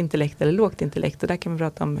högt intellekt eller lågt intellekt. Och där kan man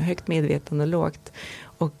prata om högt medvetande och lågt.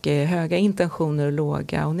 Och höga intentioner och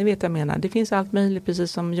låga. Och ni vet vad jag menar. Det finns allt möjligt,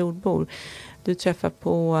 precis som jordbor. Du träffar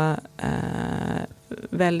på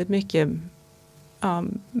väldigt mycket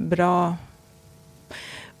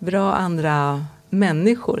bra andra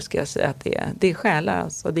människor, ska jag säga att det är själar.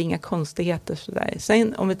 Alltså. Det är inga konstigheter sådär.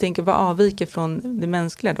 Sen om vi tänker vad avviker från det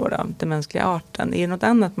mänskliga då, den mänskliga arten. Är det något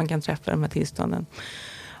annat man kan träffa i de här tillstånden?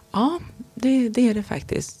 Ja, det är det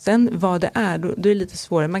faktiskt. Sen vad det är, då är det lite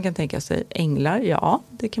svårare. Man kan tänka sig änglar, ja.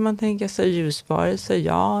 Det kan man tänka sig ljusvarelser,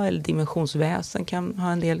 ja. Eller dimensionsväsen kan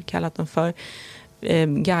ha en del kallat dem för.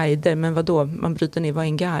 Guider, men vad då? Man bryter ner, vad är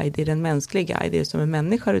en guide? Är det en mänsklig guide? Är det som en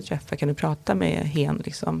människa du träffar? Kan du prata med hen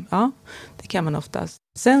liksom? Ja, det kan man oftast.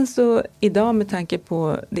 Sen så idag, med tanke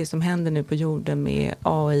på det som händer nu på jorden med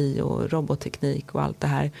AI och robotteknik och allt det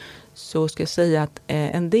här, så ska jag säga att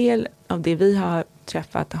en del av det vi har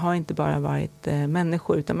träffat har inte bara varit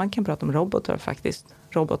människor, utan man kan prata om robotar faktiskt.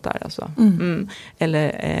 Robotar alltså.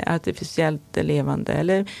 Eller artificiellt levande,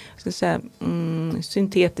 eller ska jag säga,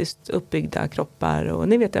 syntetiskt uppbyggda kroppar, och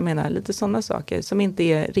ni vet jag menar, lite sådana saker som inte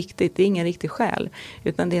är riktigt, det är ingen riktig själ,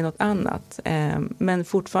 utan det är något annat. Men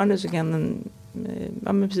fortfarande så kan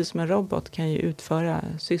men precis som en robot kan ju utföra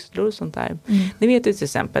sysslor och sånt där. Ni vet ju till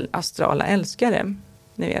exempel astrala älskare.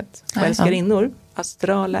 Ni vet, och älskarinnor.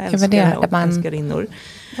 Astrala älskare och älskarinnor.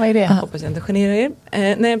 Vad är det? Hoppas jag inte generar er.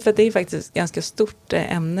 Nej, för att det är faktiskt ett ganska stort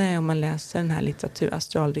ämne om man läser den här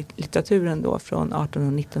astrallitteraturen då från 1800-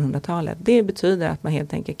 och 1900-talet. Det betyder att man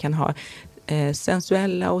helt enkelt kan ha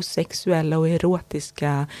sensuella och sexuella och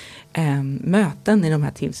erotiska möten i de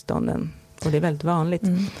här tillstånden. Och det är väldigt vanligt.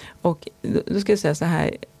 Och då ska jag säga så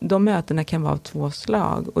här, de mötena kan vara av två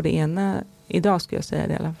slag. Och det ena, idag ska jag säga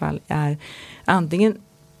det i alla fall, är antingen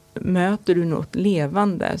möter du något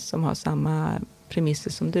levande som har samma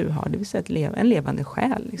premisser som du har, det vill säga en levande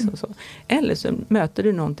själ. Liksom så. Eller så möter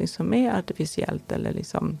du någonting som är artificiellt eller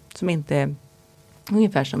liksom, som inte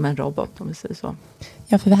Ungefär som en robot, om vi säger så.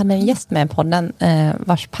 Ja, för vi hade en gäst med i podden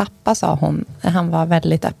vars pappa, sa hon, han var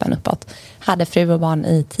väldigt öppen uppåt, hade fru och barn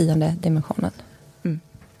i 10:e dimensionen.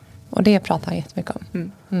 Och det pratar han jättemycket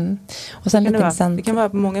om. Och sen det kan vara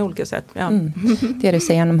på många olika sätt. Ja. Det du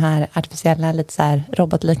säger om de här artificiella, lite så här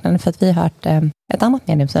robotliknande, för att vi har hört ett annat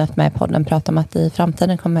medium som är med i podden prata om att i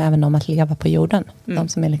framtiden kommer även de att leva på jorden. De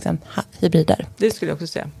som är liksom hybrider. Det skulle jag också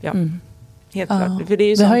säga, ja. Helt klart, för det är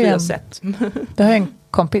ju som vi har sett. Vi har ju en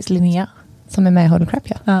kompis, Linnea. Som är med i Holocrap,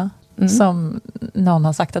 ja. Som någon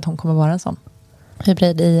har sagt att hon kommer vara en sån.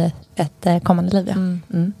 Hybrid i ett kommande liv,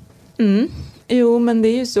 ja. Jo, men det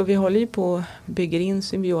är ju så. Vi håller ju på att bygga in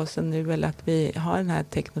symbiosen nu. Eller att vi har den här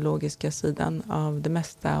teknologiska sidan av det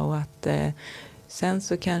mesta. Och att sen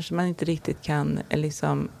så kanske man inte riktigt kan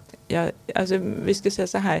liksom... alltså vi ska säga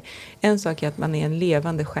så här. En sak är att man är en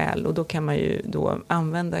levande själ. Och då kan man ju då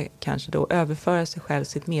använda, kanske då överföra sig själv,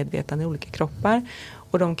 sitt medvetande i olika kroppar.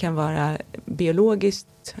 Och de kan vara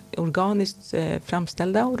biologiskt, organiskt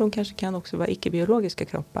framställda. Och de kanske kan också vara icke-biologiska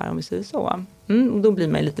kroppar, om vi säger så. Och då blir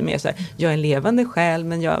man lite mer så här, jag är en levande själ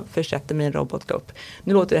men jag försätter mig i en robotkropp.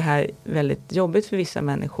 Nu låter det här väldigt jobbigt för vissa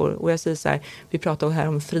människor. Och jag säger så här, vi pratar här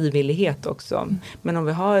om frivillighet också. Men om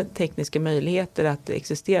vi har tekniska möjligheter att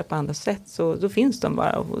existera på andra sätt, så då finns de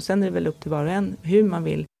bara. Och sen är det väl upp till var och en hur man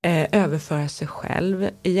vill överföra sig själv.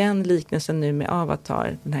 Igen liknelsen nu med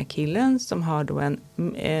Avatar, den här killen som har då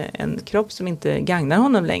en kropp som inte gagnar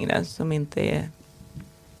honom längre. Som inte är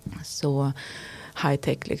så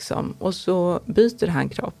high-tech liksom. Och så byter han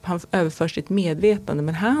kropp. Han överför sitt medvetande,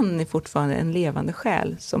 men han är fortfarande en levande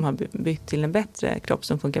själ som har bytt till en bättre kropp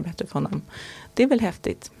som funkar bättre för honom. Det är väl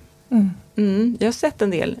häftigt. Jag har sett en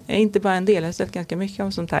del, inte bara en del, jag har sett ganska mycket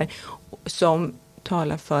om sånt här som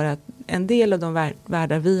talar för att en del av de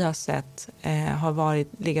världar vi har sett har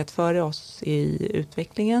legat före oss i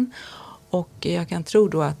utvecklingen. Och jag kan tro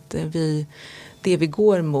då att det vi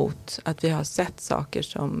går mot, att vi har sett saker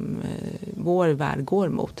som vår värld går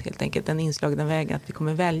mot, helt enkelt den inslagna vägen, att vi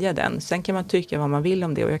kommer välja den. Sen kan man tycka vad man vill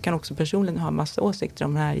om det, och jag kan också personligen ha massa åsikter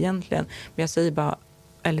om det här egentligen. Men jag säger bara,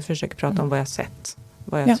 eller försöker prata om vad jag sett,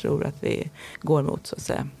 vad jag tror att vi går mot, så att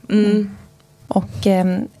säga. Och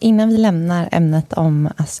innan vi lämnar ämnet om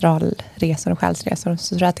astralresor och själsresor,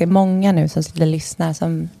 så tror jag att det är många nu som sitter och lyssnar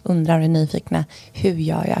som undrar och är nyfikna. Hur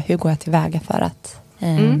gör jag? Hur går jag tillväga för att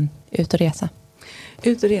ut och resa?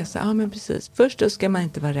 Ut och resa, ja men precis. Först då ska man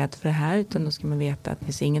inte vara rädd för det här, utan då ska man veta att det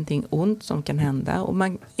finns ingenting ont som kan hända. Och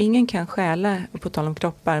ingen kan stjäla, på tal om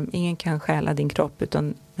kroppar, ingen kan stjäla din kropp,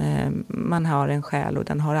 utan man har en själ och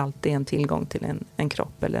den har alltid en tillgång till en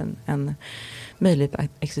kropp eller en möjlighet att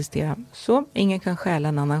existera. Så ingen kan stjäla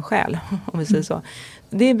en annan själ, om vi säger så.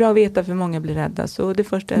 Det är bra att veta, för många blir rädda. Så det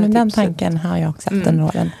första men den tanken har jag också haft under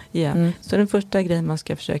åren. Ja. Så den första grejen man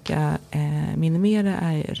ska försöka minimera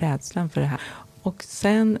är rädslan för det här. Och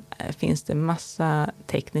sen finns det massa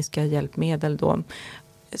tekniska hjälpmedel då,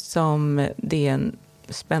 som det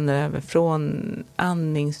spänner över från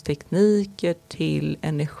andningstekniker till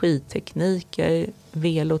energitekniker.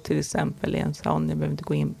 Velo till exempel är en sån. Jag behöver inte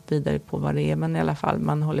gå in vidare på vad det är, men i alla fall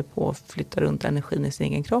man håller på att flytta runt energin i sin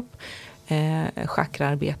egen kropp.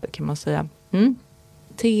 Chakraarbete kan man säga.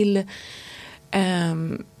 Till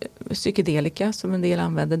psykedelika som en del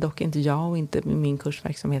använder, dock inte jag och inte min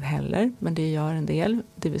kursverksamhet heller, men det gör en del.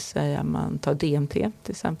 Det vill säga man tar DMT till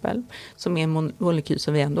exempel, som är en molekyl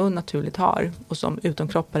som vi ändå naturligt har och som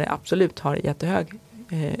utomkroppare absolut har i jättehög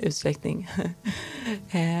utsträckning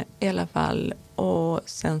i alla fall. Och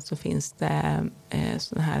sen så finns det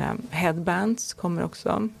såna här headbands kommer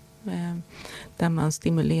också, där man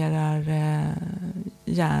stimulerar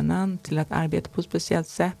hjärnan till att arbeta på ett speciellt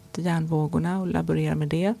sätt, hjärnvågorna, och laborerar med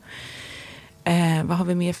det. Vad har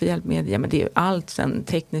vi mer för hjälpmedel? Ja, men det är allt sen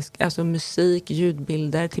tekniskt, alltså musik,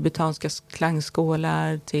 ljudbilder, tibetanska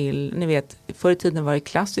klangskålar till, ni vet, förr i tiden var det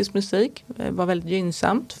klassisk musik, var väldigt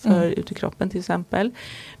gynnsamt för ut i kroppen till exempel.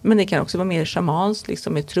 Men det kan också vara mer shamans,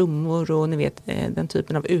 liksom med trummor och ni vet, den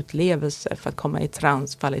typen av utlevelse för att komma i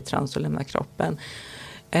trans, falla i trans och lämna kroppen.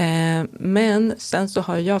 Men sen så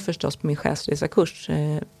har jag förstås på min själsresakurs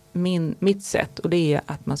mitt sätt, och det är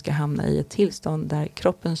att man ska hamna i ett tillstånd där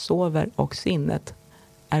kroppen sover och sinnet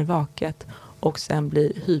är vaket, och sen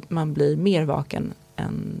blir man blir mer vaken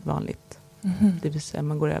än vanligt. Det vill säga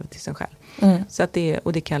man går över till sig själv. Så att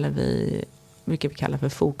det kallar vi, vilket vi kallar för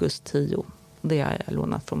fokus 10. Det har jag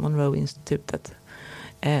lånat från Monroe-institutet.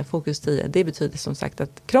 Fokus 10, det betyder som sagt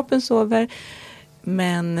att kroppen sover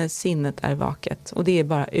men sinnet är vaket, och det är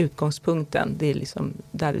bara utgångspunkten, det är liksom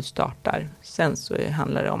där du startar. Sen så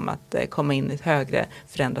handlar det om att komma in i ett högre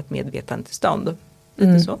förändrat medvetandetillstånd.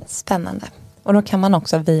 Lite så. Spännande. Och då kan man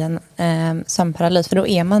också via en sömnparalys, för då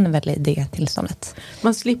är man väl i det tillståndet.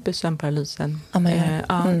 Man slipper sömnparalysen.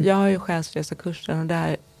 Jag har ju själsresakursen och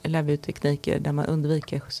där lär vi ut tekniker där man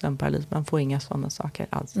undviker sömnparalys. Man får inga sådana saker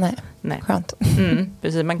alls. Nej. Skönt.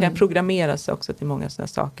 Precis. Man kan programmera sig också till många sådana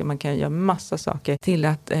saker. Man kan göra massa saker till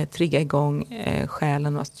att trigga igång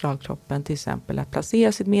själen och astralkroppen. Till exempel att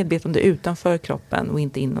placera sitt medvetande utanför kroppen och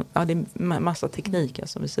inte inom. Ja, det är massa tekniker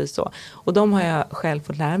som vi säger så. Och de har jag själv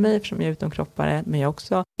fått lära mig eftersom jag är utomkroppare. Men jag har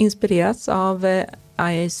också inspirerats av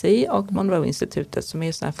IAC och Monroe-institutet som är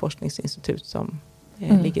ett sådant här forskningsinstitut som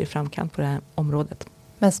ligger i framkant på det här området.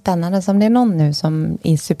 Men spännande, som det är någon nu som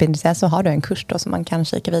är superintresserad så har du en kurs då som man kan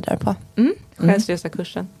kika vidare på.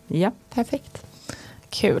 Själsresakursen, ja. Perfekt.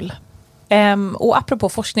 Kul. Och apropå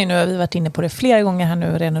forskning, nu har vi varit inne på det flera gånger här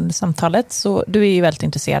nu redan under samtalet, så du är ju väldigt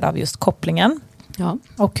intresserad av just kopplingen. Ja.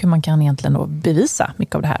 Och hur man kan egentligen då bevisa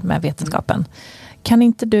mycket av det här med vetenskapen. Kan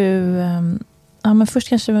inte du, men först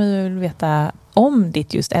kanske vi vill veta om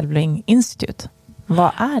ditt just Elving Institute.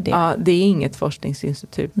 Vad är det? Ja, det är inget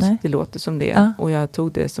forskningsinstitut. Nej. Det låter som det. Ja. Och jag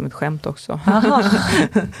tog det som ett skämt också.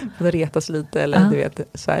 För att retas lite eller du vet,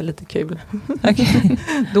 så här lite kul. Okay.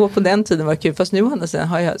 Då på den tiden var det kul. Fast nu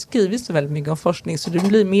har jag skrivit så väldigt mycket om forskning så det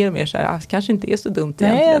blir mer och mer så här, kanske inte är så dumt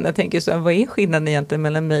egentligen. Jag tänker så här, vad är skillnaden egentligen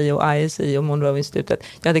mellan mig och ISI och Monroe-institutet?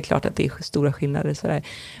 Ja, det är klart att det är stora skillnader så där.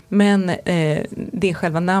 Men det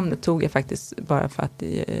själva namnet tog jag faktiskt bara för att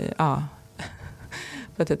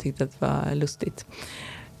för att jag tyckte att det var lustigt.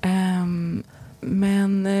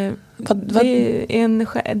 Men det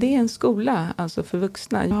är en skola alltså för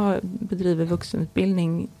vuxna. Jag bedriver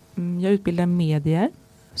vuxenutbildning. Jag utbildar medier,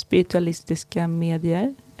 spiritualistiska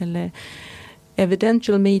medier. Eller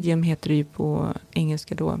evidential medium heter det ju på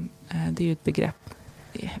engelska då. Det är ju ett begrepp.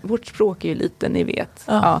 Vårt språk är ju lite, ni vet.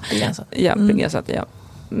 Begränsat.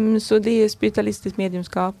 Så det är spiritualistiskt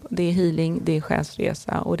mediumskap, det är healing, det är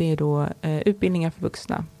själsresa och det är då utbildningar för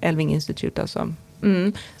vuxna. Elving Institute alltså.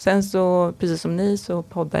 Sen så, precis som ni, så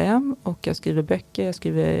poddar jag och jag skriver böcker, jag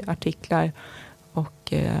skriver artiklar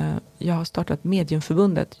och jag har startat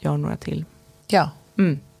Mediumförbundet, jag har några till. Ja,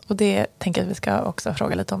 och det tänker jag att vi ska också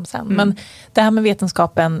fråga lite om sen. Men det här med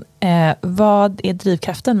vetenskapen, vad är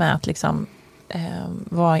drivkraften med att liksom,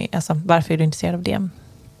 varför är du intresserad av det?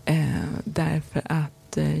 Därför att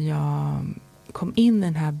jag kom in i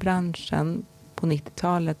den här branschen på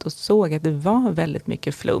 90-talet och såg att det var väldigt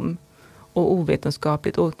mycket flum och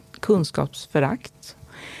ovetenskapligt och kunskapsförakt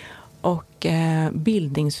och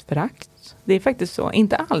bildningsförakt. Det är faktiskt så,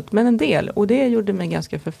 inte allt men en del, och det gjorde mig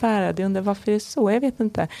ganska förfärad. Jag undrar varför det är så, jag vet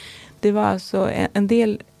inte. Det var alltså en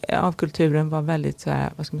del av kulturen var väldigt så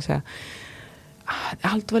här, vad ska man säga,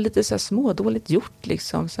 allt var lite så här smådåligt gjort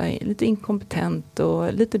liksom, så här, lite inkompetent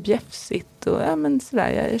och lite bjäfsigt och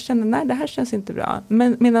sådär. Jag kände, nej, det här känns inte bra.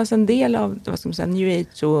 Men medan en del av, vad ska man säga, New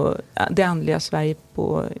Age och det andliga Sverige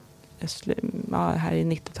på här i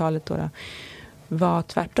 90-talet då, var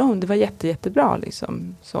tvärtom. Det var jättebra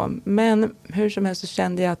liksom. Så. Men hur som helst så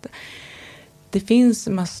kände jag att det finns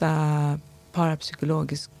massa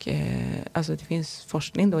parapsykologisk, alltså det finns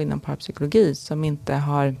forskning då inom parapsykologi som inte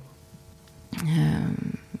har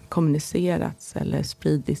kommunicerats eller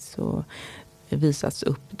spridits och visats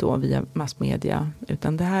upp då via massmedia,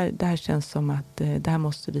 utan det här känns som att det här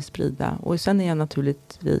måste vi sprida. Och sen är jag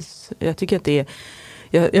naturligtvis, jag tycker att det är,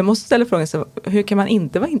 jag måste ställa frågan så, hur kan man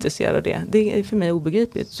inte vara intresserad av det? Det är för mig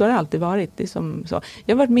obegripligt. Så har det alltid varit. Det är som så.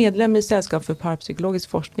 Jag har varit medlem i Sällskap för parapsykologisk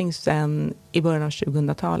forskning sedan i början av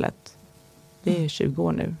 2000-talet. Det är 20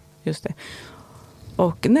 år nu, just det.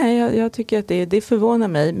 Och nej, jag tycker att det förvånar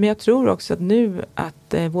mig. Men jag tror också att nu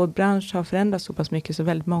att vår bransch har förändrats så pass mycket så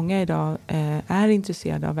väldigt många idag är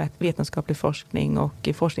intresserade av vetenskaplig forskning och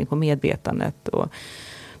forskning på medvetandet och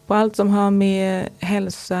på allt som har med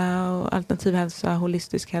hälsa och alternativ hälsa,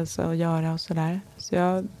 holistisk hälsa att göra och sådär.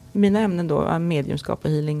 Så mina ämnen då är mediumskap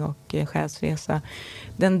och healing och själsresa.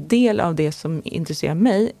 Den del av det som intresserar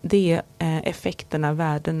mig, det är effekterna,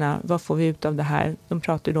 värdena. Vad får vi ut av det här? De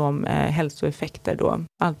pratar ju då om hälsoeffekter då.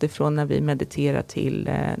 Allt ifrån när vi mediterar till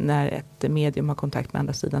när ett medium har kontakt med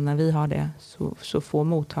andra sidan. När vi har det så får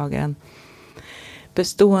mottagaren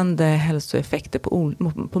bestående hälsoeffekter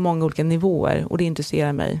på många olika nivåer. Och det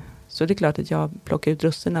intresserar mig. Så det är klart att jag plockar ut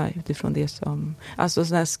russerna utifrån det som, alltså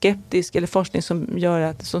sån här skeptisk eller forskning som gör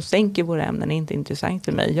att, som sänker våra ämnen är inte intressant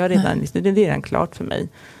för mig. Det är redan klart för mig.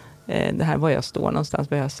 Det här var jag står någonstans,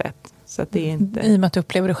 vad jag har sett. Så att det är inte... I och med att du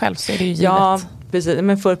upplever det själv så är det ju givet. Ja, Precis,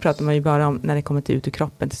 men förr pratar man ju bara om när det kommer ut ur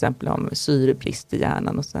kroppen, till exempel om syrebrist i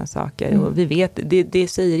hjärnan och sådana saker. Och vi vet, det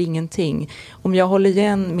säger ingenting. Om jag håller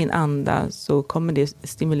igen min anda så kommer det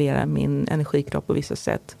stimulera min energikropp på vissa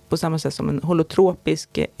sätt. På samma sätt som en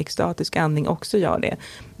holotropisk, extatisk andning också gör det.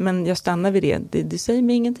 Men jag stannar vid det säger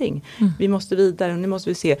mig ingenting. Vi måste vidare och nu måste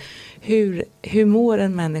vi se hur mår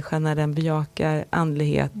en människa när den bejakar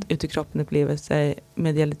andlighet, ut i kroppen upplevelser,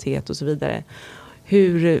 medialitet och så vidare.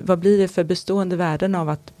 Vad blir det för bestående värden av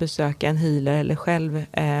att besöka en healer eller själv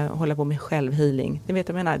hålla på med självhealing? Det vet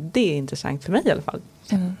jag menar, det är intressant för mig i alla fall.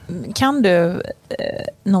 Kan du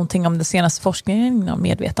någonting om den senaste forskningen om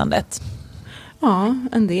medvetandet? Ja,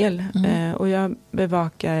 en del. Och jag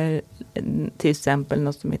bevakar till exempel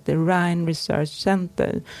något som heter Rhine Research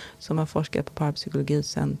Center som har forskat på parapsykologi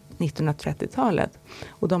sedan 1930-talet.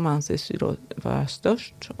 Och de anses ju då vara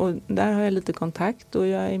störst. Och där har jag lite kontakt och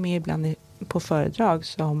jag är med ibland på föredrag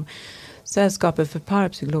som Sällskapet för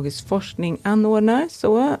parapsykologisk forskning anordnar.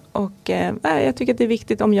 Och jag tycker att det är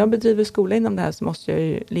viktigt, om jag bedriver skola inom det här så måste jag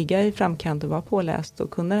ju ligga i framkant och vara påläst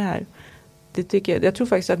och kunna det här. Jag tror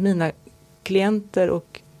faktiskt att mina klienter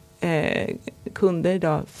och kunder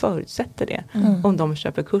idag förutsätter det om de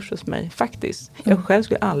köper kurs hos mig, faktiskt. Jag själv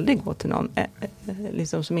skulle aldrig gå till någon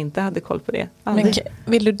liksom, som inte hade koll på det. Men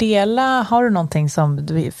vill du dela, har du någonting som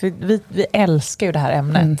för vi älskar ju det här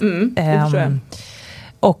ämnet. Det tror jag.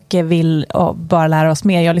 Och vill bara lära oss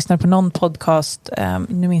mer. Jag lyssnade på någon podcast,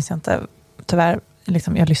 nu minns jag inte tyvärr,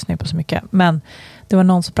 liksom, jag lyssnar ju på så mycket, men det var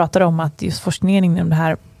någon som pratade om att just forskningen inom det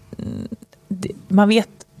här, man vet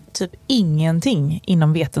typ ingenting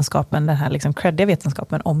inom vetenskapen, den här liksom creddiga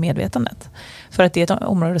vetenskapen om medvetandet. För att det är ett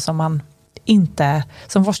område som man inte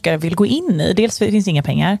som forskare vill gå in i. Dels finns det inga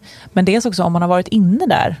pengar, men dels också om man har varit inne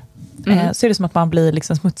där så är det som att man blir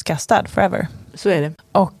liksom smutskastad forever. Så är det.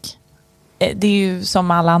 Och det är ju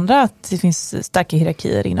som alla andra att det finns starka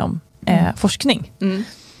hierarkier inom forskning.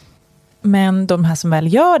 Men de här som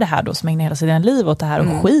väl gör det här då, som ägnar hela sitt liv åt det här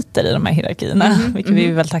och skiter i de här hierarkierna, vilket vi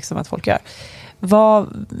är väldigt tacksamma att folk gör.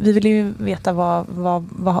 Vi vill ju veta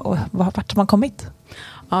vart man kommit.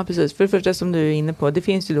 Ja, precis. För det första som du är inne på, det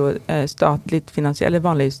finns ju då statligt finansierat, eller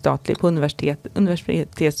vanlig statlig på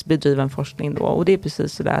universitetsbedriven forskning då. Och det är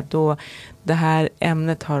precis så där att då det här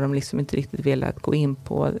ämnet har de liksom inte riktigt velat gå in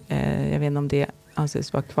på. Jag vet inte om det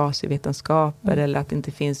anses vara kvasivetenskaper eller att det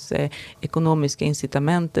inte finns ekonomiska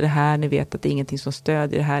incitament i det här. Ni vet att det är ingenting som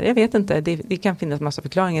stödjer det här. Jag vet inte, det kan finnas massa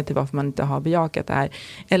förklaringar till varför man inte har bejakat det här.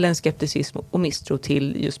 Eller en skepticism och misstro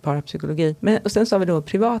till just parapsykologi. Och sen så har vi då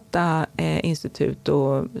privata institut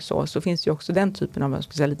och så finns det ju också den typen av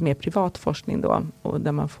lite mer privat forskning då. Och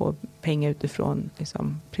där man får pengar utifrån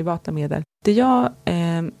liksom, privata medel. Det jag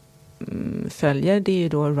följer, det är ju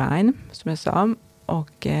då Rhine, som jag sa.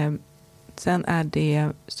 Och sen är det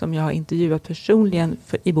som jag har intervjuat personligen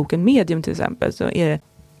i boken Medium till exempel, så är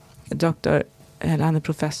det han är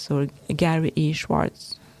professor Gary E.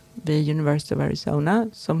 Schwartz vid University of Arizona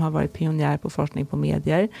som har varit pionjär på forskning på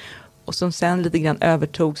medier och som sen lite grann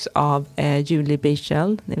övertogs av Julie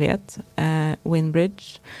Bichel, ni vet,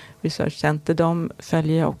 Winbridge Research Center, de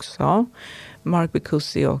följer jag också. Mark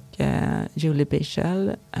Bicussi och Julie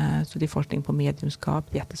Bichel, så det är forskning på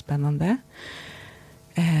mediumskap, jättespännande.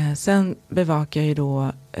 Sen bevakar jag ju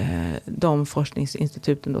då de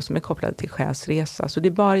forskningsinstituten då som är kopplade till själsresa. Så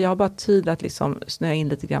jag har bara tid att liksom snöa in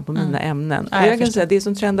lite grann på mina ämnen. Och jag kan säga att det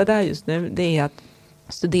som trendar där just nu, det är att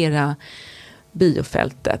studera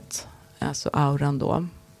biofältet, alltså auran då.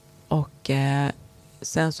 Och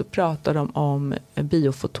sen så pratar de om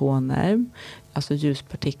biofotoner, alltså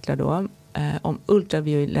ljuspartiklar då. Om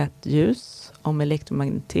ultraviolett ljus, om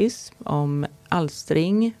elektromagnetism, om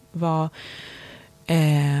alstring,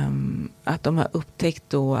 att de har upptäckt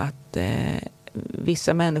då att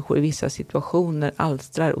vissa människor i vissa situationer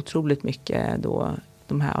alstrar otroligt mycket då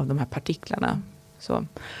av de här partiklarna. Så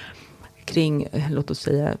kring, låt oss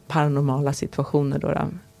säga, paranormala situationer då.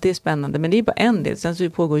 Det är spännande, men det är bara en del. Sen så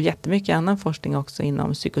pågår jättemycket annan forskning också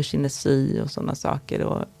inom psykokinesi och sådana saker.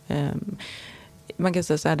 Och, man kan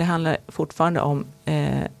säga så här, det handlar fortfarande om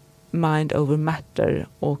mind over matter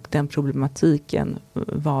och den problematiken,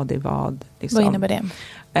 vad är vad. Liksom. Vad innebär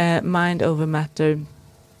det? Mind over matter,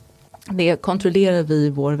 det kontrollerar vi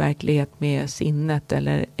vår verklighet med sinnet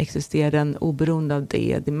eller existerar den oberoende av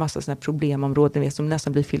det? Det är massa sådana problemområden som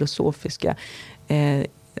nästan blir filosofiska.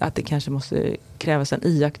 Att det kanske måste krävas en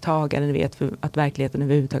iakttagare, ni vet, för att verkligheten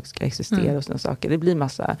överhuvudtaget ska existera och sådana saker. Det blir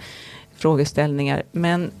massa frågeställningar,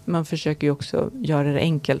 men man försöker ju också göra det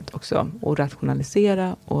enkelt också och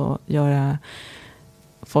rationalisera och göra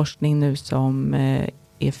forskning nu som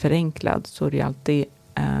är förenklad, så det är alltid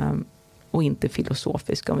och inte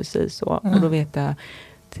filosofiska, om vi säger så. Och då vet jag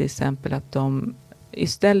till exempel att de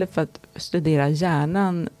istället för att studera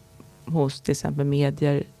hjärnan hos till exempel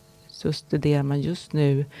medier, så studerar man just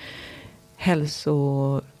nu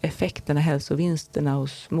hälsoeffekterna, hälsovinsterna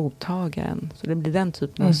hos mottagaren. Så det blir den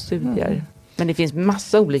typen av studier. Men det finns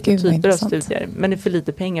massa olika typer av studier. Men det är för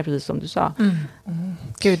lite pengar, precis som du sa.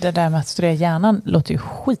 Gud, det där med att studera hjärnan låter ju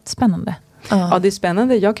skitspännande. Ja, det är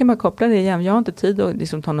spännande. Jag kan bara koppla det igen. Jag har inte tid att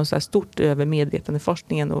liksom ta något så här stort över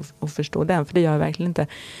medvetandeforskningen och förstå den. För det gör jag verkligen inte.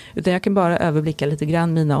 Utan jag kan bara överblicka lite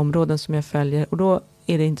grann mina områden som jag följer. Och då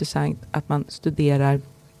är det intressant att man studerar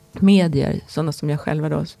medier, sådana som jag själva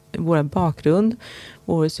då, vår bakgrund,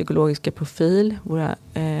 vår psykologiska profil, våra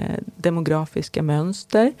demografiska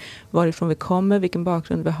mönster, varifrån vi kommer, vilken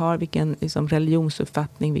bakgrund vi har, vilken liksom,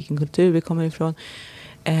 religionsuppfattning, vilken kultur vi kommer ifrån,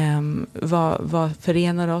 vad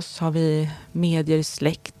förenar oss, har vi medier i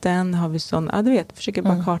släkten, har vi sån, ja du vet, försöker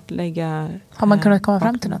bara kartlägga. Har man kunnat komma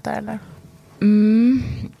fram till något där eller?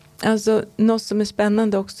 Alltså något som är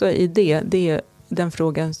spännande också i det är den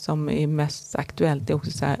frågan som är mest aktuellt. Det är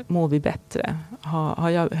också så här, mår vi bättre? Har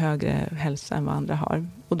jag högre hälsa än vad andra har?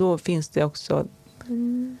 Och då finns det också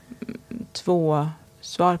två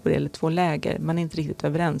svar på det, eller två läger. Man är inte riktigt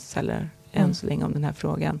överens heller än så länge om den här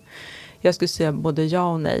frågan. Jag skulle säga både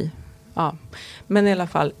ja och nej. Ja. Men i alla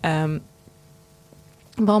fall,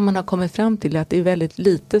 vad man har kommit fram till är att det är väldigt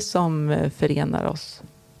lite som förenar oss.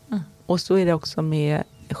 Och så är det också med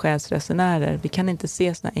själsresenärer. Vi kan inte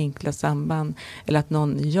se såna enkla samband. Eller att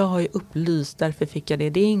någon, jag är upplyst, därför fick jag det.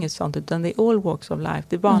 Det är inget sånt, utan det är all walks of life.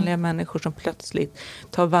 Det är vanliga människor som plötsligt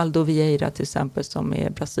tar Valdo Vieira till exempel, som är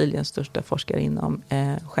Brasiliens största forskare inom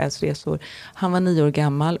själsresor. Han var 9 år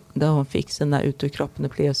gammal där hon fick sina ut ur kroppen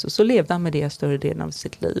upplevelser. Så levde han med det större delen av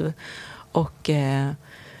sitt liv. Och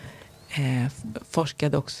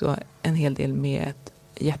forskade också en hel del med ett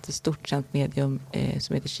jättestort känt medium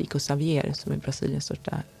som heter Chico Xavier, som är Brasiliens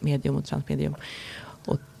största medium och transmedium.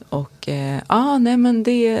 Nej men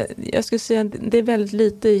jag skulle säga det är väldigt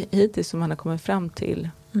lite hittills som man har kommit fram till.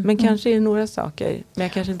 Men kanske är det några saker, men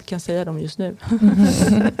jag kanske inte kan säga dem just nu.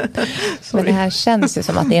 Men det här känns ju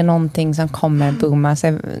som att det är någonting som kommer booma.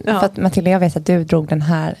 Så, för att Matilda, jag vet att du drog den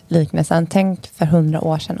här liknelsen. Tänk för 100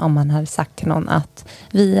 år sedan om man hade sagt till någon att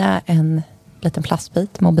via en liten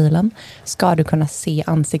plastbit, mobilen, ska du kunna se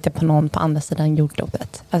ansiktet på någon på andra sidan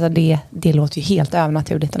jordklotet. Alltså det låter ju helt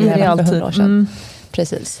övernaturligt om det är för 100 år sedan.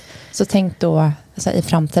 Precis. Så tänk då, alltså i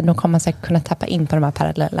framtiden, då kommer man säkert kunna tappa in på de här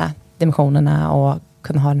parallella dimensionerna och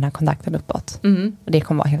kunna ha den här kontakten uppåt. Och det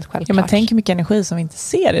kommer vara helt självklart. Ja, men tänk hur mycket energi som vi inte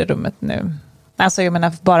ser i rummet nu. Alltså jag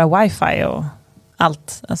menar bara wifi och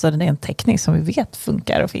allt. Alltså det är en teknik som vi vet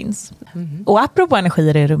funkar och finns. Och apropå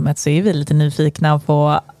energier i rummet så är vi lite nyfikna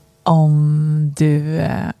på om du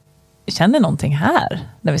känner någonting här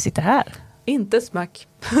när vi sitter här. Inte smack.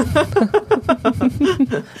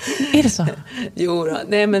 Är det så? Jo då.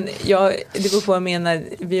 Nej men det beror på vad jag menar.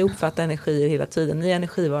 Vi uppfattar energier hela tiden. Ni är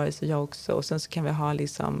energivarelser, jag också. Och sen så kan vi ha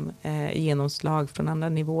liksom genomslag från andra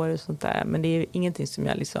nivåer och sånt där. Men det är ingenting som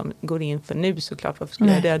jag liksom går in för nu såklart. Varför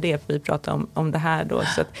skulle jag göra det? För vi pratar om det här då.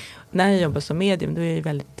 Så att när jag jobbar som medium då är jag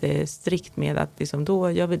väldigt strikt med att liksom,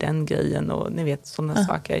 då gör vi den grejen och ni vet sådana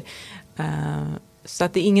saker. Så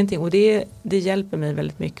att det är ingenting, och det hjälper mig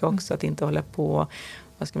väldigt mycket också att inte hålla på,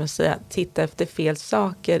 vad ska man säga, titta efter fel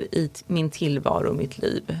saker i min tillvaro och mitt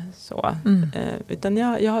liv. Så. Utan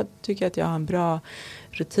jag tycker att jag har en bra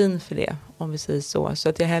rutin för det, om vi säger så. Så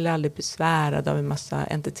att jag heller aldrig blir besvärad av en massa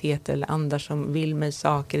entiteter eller andra som vill mig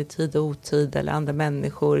saker i tid och otid, eller andra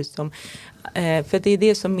människor som... för det är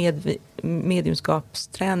det som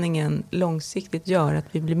mediumskapsträningen långsiktigt gör, att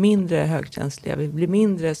vi blir mindre högkänsliga, vi blir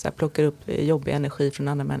mindre så här, plockar upp jobbig energi från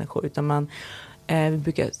andra människor, utan vi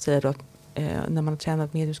brukar säga då att när man har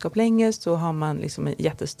tränat mediumskap länge så har man liksom en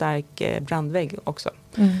jättestark brandvägg också.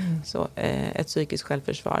 Så ett psykiskt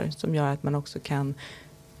självförsvar som gör att man också kan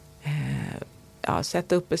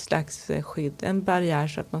sätta upp ett slags skydd, en barriär,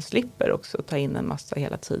 så att man slipper också ta in en massa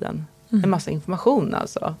hela tiden. En massa information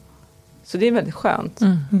alltså. Så det är väldigt skönt.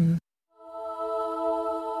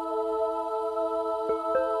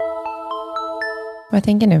 Och jag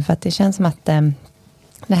tänker nu, för att det känns som att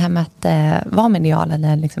det här med att vara medial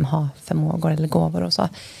eller liksom ha förmågor eller gåvor och så,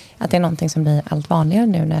 att det är någonting som blir allt vanligare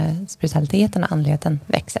nu när spiritualiteten och andligheten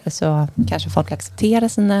växer. Så kanske folk accepterar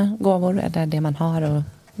sina gåvor eller det man har och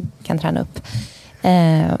kan träna upp.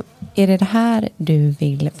 Är det här du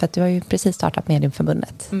vill, för att du har ju precis startat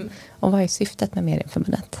Mediumförbundet. Och vad är syftet med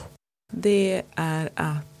Mediumförbundet? Det är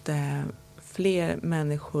att fler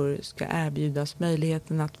människor ska erbjudas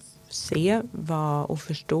möjligheten att se och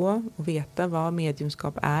förstå och veta vad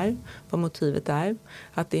mediumskap är, vad motivet är.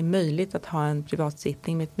 Att det är möjligt att ha en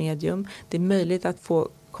privatsittning med ett medium. Det är möjligt att få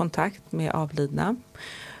kontakt med avlidna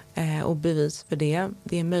och bevis för det.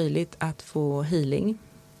 Det är möjligt att få healing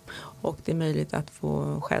och det är möjligt att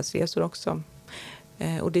få själsresor också.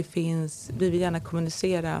 Och vi vill gärna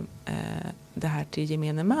kommunicera det här till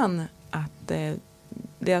gemene man, att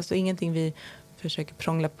det är alltså ingenting vi försöker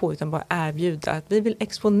prångla på utan bara erbjuda, att vi vill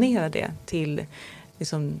exponera det till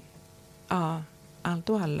liksom, allt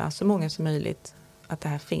och alla, så många som möjligt, att det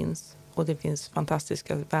här finns och det finns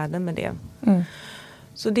fantastiska värden med det.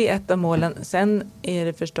 Så det är ett av målen. Sen är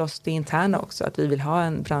det förstås det interna också, att vi vill ha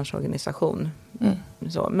en branschorganisation.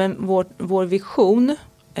 Så, men vår vision,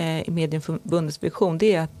 Mediumförbundets vision,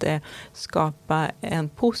 det är att skapa en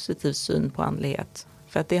positiv syn på andlighet.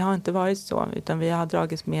 För att det har inte varit så, utan vi har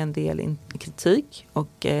dragits med en del kritik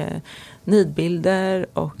och nidbilder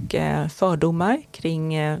och fördomar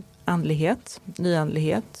kring andlighet,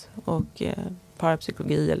 nyandlighet och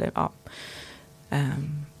parapsykologi eller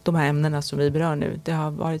de här ämnena som vi berör nu. Det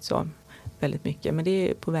har varit så väldigt mycket, men det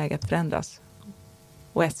är på väg att förändras.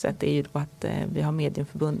 Och ett sätt är ju då att vi har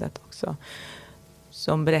Mediumförbundet också,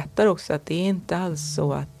 som berättar också att det är inte alls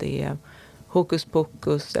så att det är hokus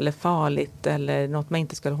pokus eller farligt eller något man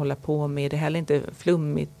inte ska hålla på med. Det är heller inte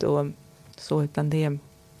flummigt och så, utan det är...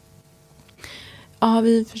 Ja,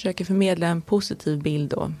 vi försöker förmedla en positiv bild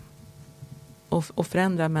då. Och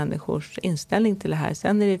förändra människors inställning till det här.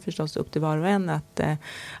 Sen är det förstås upp till var och en att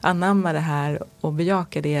anamma det här och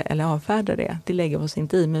bejaka det eller avfärda det. Det lägger vi oss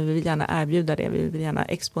inte i, men vi vill gärna erbjuda det. Vi vill gärna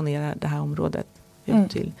exponera det här området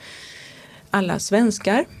till alla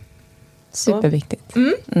svenskar. Superviktigt.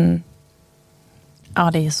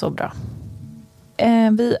 Ja, det är så bra.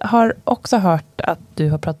 Vi har också hört att du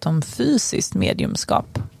har pratat om fysiskt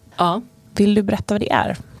mediumskap. Ja. Vill du berätta vad det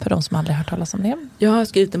är för de som aldrig hört talas om det? Jag har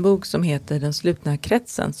skrivit en bok som heter Den slutna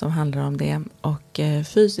kretsen som handlar om det. Och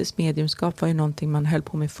fysiskt mediumskap var ju någonting man höll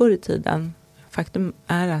på med förr i tiden. Faktum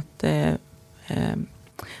är att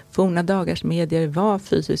forna dagars medier var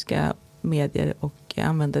fysiska medier och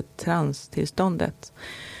använde transtillståndet.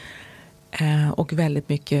 Och väldigt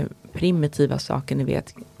mycket primitiva saker, ni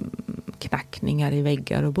vet, knackningar i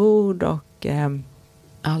väggar och bord och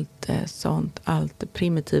allt sånt, allt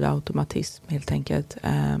primitiv automatism helt enkelt.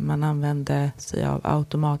 Man använde sig av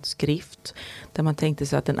automatskrift där man tänkte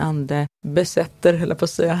sig att en ande besätter, eller på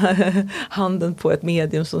att säga, handen på ett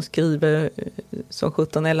medium som skriver som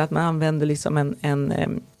 17, eller att man använder liksom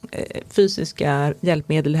en fysiska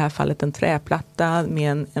hjälpmedel, i det här fallet en träplatta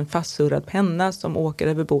med en fastsurrad penna som åker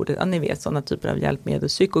över bordet. Ja, ni vet sådana typer av hjälpmedel,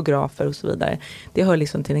 psykografer och så vidare. Det hör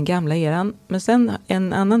liksom till den gamla eran. Men sen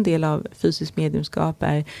en annan del av fysiskt mediumskap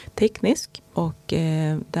är teknisk och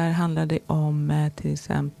där handlar det om till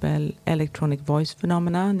exempel electronic voice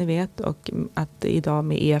phenomena, ni vet, och att idag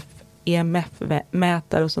med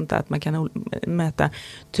EMF-mätare och sånt där, att man kan mäta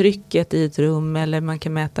trycket i ett rum, eller man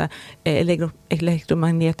kan mäta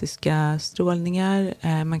elektromagnetiska strålningar,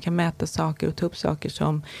 man kan mäta saker och ta upp saker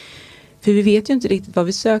som, för vi vet ju inte riktigt vad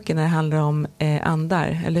vi söker när det handlar om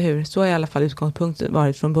andar, eller hur? Så har i alla fall utgångspunkten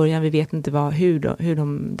varit från början. Vi vet inte hur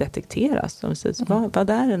de detekteras. Vad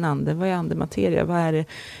är en ande? Vad är andemateria?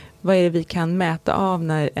 Vad är det vi kan mäta av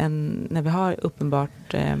när vi har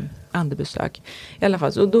uppenbart andebesök? I alla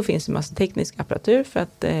fall, så då finns det en massa teknisk apparatur för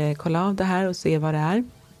att kolla av det här och se vad det är.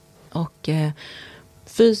 Och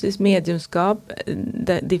fysiskt mediumskap,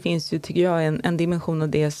 det finns ju, tycker jag, en dimension av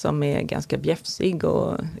det som är ganska bjäfsig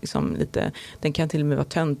och liksom lite, den kan till och med vara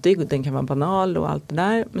töntig och den kan vara banal och allt det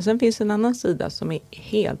där. Men sen finns en annan sida som är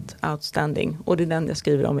helt outstanding, och det är den jag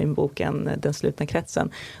skriver om i boken Den slutna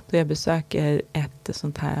kretsen, då jag besöker ett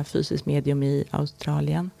sånt här fysiskt medium i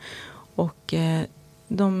Australien. Och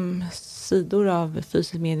de sidor av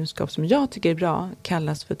fysiskt mediumskap som jag tycker är bra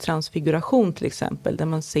kallas för transfiguration till exempel, där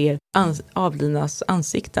man ser avlidnas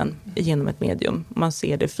ansikten genom ett medium. Man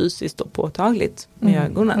ser det fysiskt och påtagligt med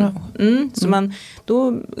ögonen. Så då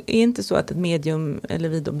är det inte så att ett medium eller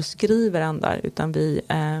vi då beskriver andar, utan vi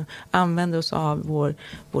använder oss av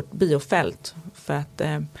vårt biofält för att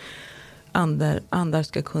andar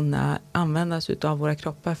ska kunna användas utav våra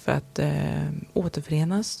kroppar för att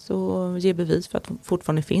återförenas och ge bevis för att de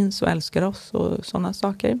fortfarande finns och älskar oss och sådana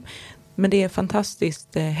saker. Men det är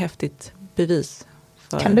fantastiskt häftigt bevis.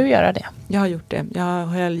 Kan du göra det? Jag har gjort det. Jag har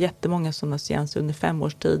höll jättemånga sådana seanser under 5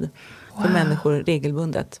 års tid för människor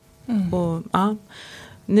regelbundet. Och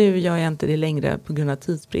nu gör jag inte det längre på grund av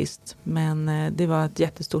tidsbrist, men det var ett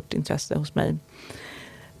jättestort intresse hos mig.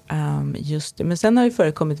 Just det. Men sen har det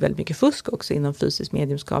förekommit väldigt mycket fusk också inom fysiskt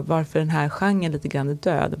mediumskap. Varför den här genren lite grann är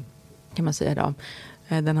död, kan man säga då.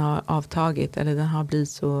 den har avtagit eller den har blivit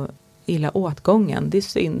så illa åtgången. Det är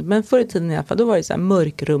synd. Men förr i tiden i alla fall, då var det så här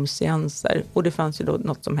mörkrumsseanser. Och det fanns ju då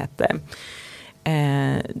något som hette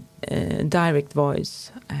direct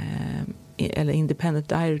voice. Eller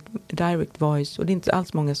independent direct voice. Och det är inte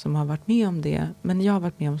alls många som har varit med om det. Men jag har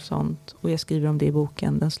varit med om sånt. Och jag skriver om det i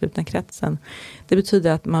boken Den slutna kretsen. Det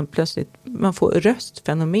betyder att man plötsligt får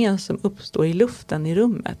röstfenomen som uppstår i luften i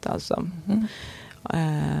rummet. Alltså.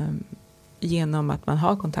 Genom att man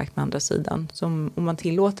har kontakt med andra sidan. Om man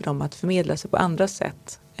tillåter dem att förmedla sig på andra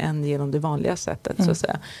sätt än genom det vanliga sättet. Så att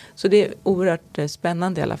säga. Så det är oerhört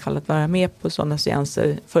spännande i alla fall att vara med på sådana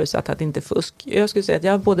seanser förutsatt att det inte är fusk. Jag skulle säga att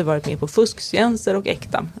jag har både varit med på fuskseanser och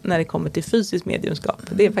äkta när det kommer till fysiskt mediumskap.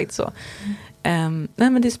 Det är faktiskt så. Nej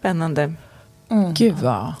men det är spännande. Gud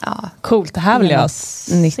vad coolt, det här vill jag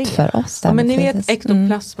se. Nytt för oss. Ja, men ni vet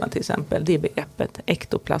ektoplasma till exempel, det är begreppet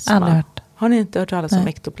ektoplasma. Har ni inte hört talas om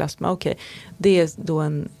ektoplasma? Okej. Det är då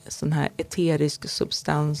en sån här eterisk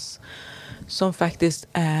substans som faktiskt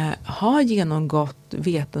har genomgått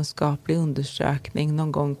vetenskaplig undersökning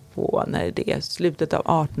någon gång på när det är slutet av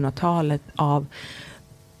 1800-talet av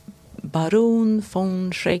Baron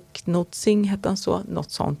von Schreck-Notzing, hette han så?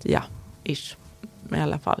 Något sånt, ish. I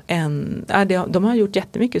alla fall. De har gjort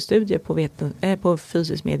jättemycket studier på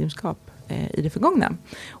fysiskt mediumskap i det förgångna.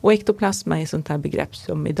 Och ektoplasma är ett sånt här begrepp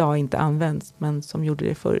som idag inte används men som gjorde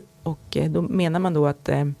det förr. Och då menar man då att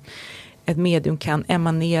ett medium kan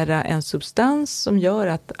emanera en substans som gör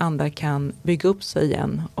att andra kan bygga upp sig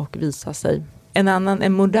igen och visa sig.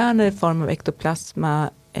 En modernare form av ektoplasma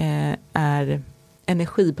är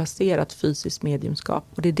energibaserat fysiskt mediumskap.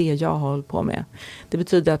 Och det är det jag håller på med. Det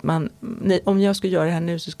betyder att om jag skulle göra det här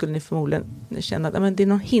nu så skulle ni förmodligen känna att det är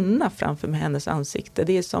någon hinna framför med hennes ansikte.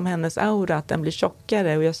 Det är som hennes aura, att den blir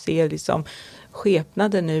tjockare och jag ser liksom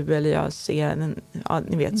skepnader nu eller jag ser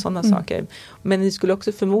ni vet sådana saker. Men ni skulle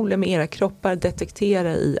också förmodligen med era kroppar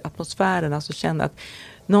detektera i atmosfären, alltså känna att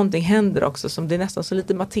någonting händer också, som det är nästan så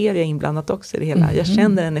lite materia inblandat också i det hela. Jag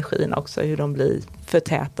känner energin också, hur de blir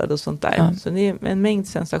förtätade och sånt där. Så det är en mängd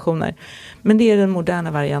sensationer. Men det är den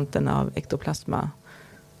moderna varianten av ektoplasma.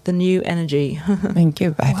 The new energy. Men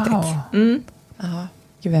gud vad häftigt. Wow. Ja,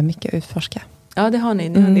 gud vad mycket att utforska. Ja, det har ni.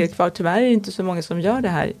 Ni har en del kvar. Tyvärr är det inte så många som gör det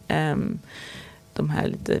här. De här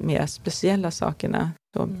lite mer speciella sakerna.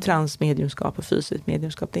 Transmediumskap och fysiskt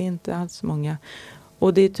mediumskap. Det är inte alls så många.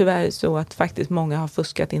 Och det är tyvärr så att faktiskt många har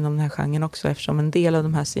fuskat inom den här genren också. Eftersom en del av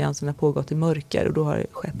de här seanserna pågått i mörker. Och då har det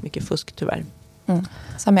skett mycket fusk tyvärr.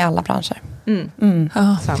 Som i alla branscher.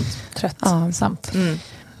 Sant. Tröttsamt.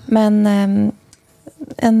 Men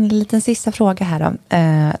en liten sista fråga här då.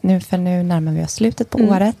 Nu närmar vi oss slutet på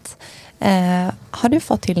året. Har du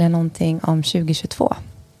fått till någonting om 2022?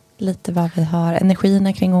 Lite vad vi har,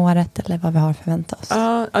 energierna kring året eller vad vi har förväntat oss?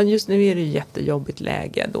 Ja, just nu är det ju jättejobbigt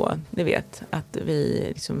läge då. Ni vet att vi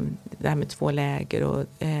liksom, det här med 2 läger och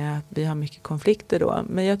att vi har mycket konflikter då.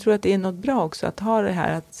 Men jag tror att det är något bra också att ha det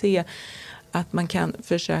här, att se att man kan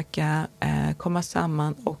försöka komma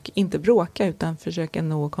samman och inte bråka utan försöka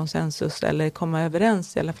nå konsensus eller komma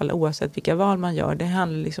överens i alla fall oavsett vilka val man gör. Det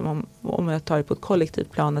handlar liksom om jag tar det på ett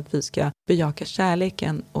kollektivt plan, att vi ska bejaka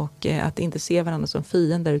kärleken och att inte se varandra som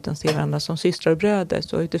fiender utan se varandra som systrar och bröder.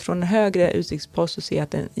 Så utifrån en högre utsiktspost så ser jag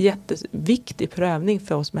att det är en jätteviktig prövning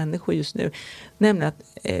för oss människor just nu. Nämligen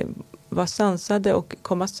att vara sansade och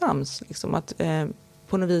komma sams. Liksom att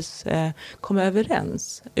på något vis komma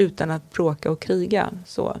överens utan att bråka och kriga.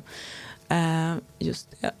 Så,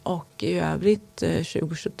 just, och i övrigt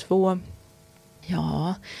 2022,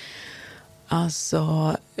 ja,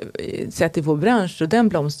 alltså sett i vår bransch, och den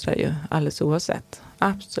blomstrar ju alldeles oavsett.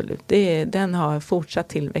 Absolut, den har fortsatt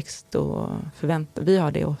tillväxt och vi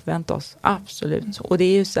har det att förvänta oss. Absolut. Och det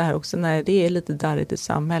är ju så här också, när det är lite darrigt i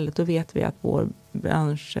samhället, då vet vi att vår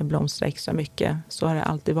bransch blomstrar extra mycket. Så har det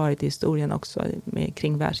alltid varit i historien också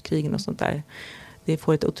kring världskrigen och sånt där. Det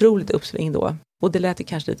får ett otroligt uppsving då. Och det lät det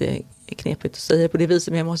kanske lite knepigt att säga på det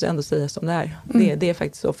viset, men jag måste ändå säga som det är. Det är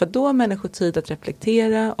faktiskt så. För då har människor tid att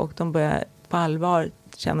reflektera och de börjar på allvar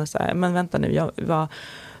känna så här, men vänta nu,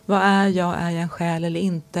 vad är jag? Är jag en själ eller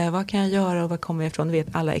inte? Vad kan jag göra och var kommer jag ifrån? Du vet,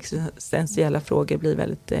 alla existentiella frågor blir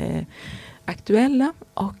väldigt aktuella.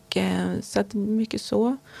 Och så att mycket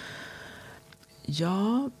så.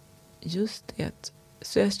 Ja, just det.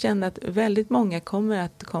 Så jag känner att väldigt många kommer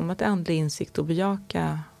att komma till andlig insikt och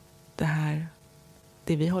bejaka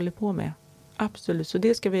det vi håller på med. Absolut, så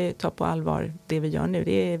det ska vi ta på allvar, det vi gör nu.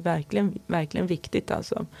 Det är verkligen, verkligen viktigt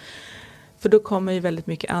alltså. För då kommer ju väldigt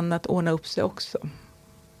mycket annat ordna upp sig också.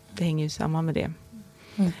 Det hänger ju samman med det.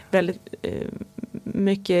 Väldigt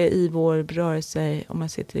mycket i vår rörelse, om man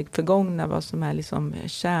ser till det förgångna, vad som är liksom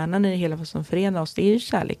kärnan i det hela, vad som förenar oss, det är ju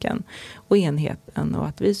kärleken och enheten och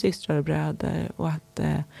att vi är systrar och bröder och att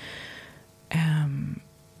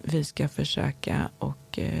vi ska försöka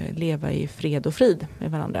och leva i fred och frid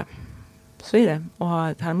med varandra. Så är det. Och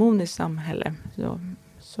ha ett harmoniskt samhälle.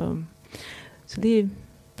 Så det är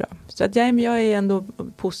bra. Så att jag är ändå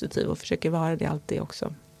positiv och försöker vara det alltid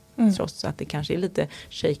också. Trots att det kanske är lite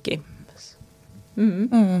shaky.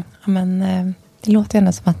 Men det låter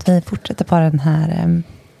ändå som att vi fortsätter på den här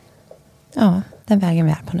den vägen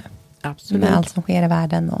vi är på nu. Absolut. Med allt som sker i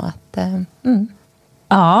världen och att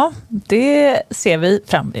Ja, det ser vi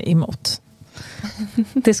fram emot.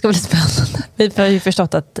 Det ska bli spännande. Vi har ju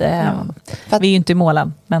förstått att vi är ju inte i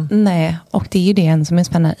målen. Men... Nej, och det är ju det som är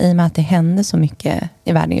spännande i och med att det händer så mycket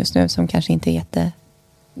i världen just nu som kanske inte är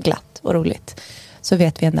jätteglatt och roligt. Så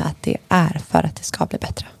vet vi ändå att det är för att det ska bli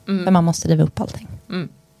bättre. Men man måste riva upp allting.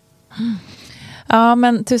 Ja,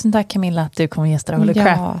 men tusen tack Camilla att du kom och gästade Holy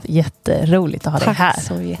Crap. Jätteroligt att ha dig här. Tack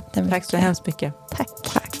så jättemycket. Tack så hemskt mycket. Tack.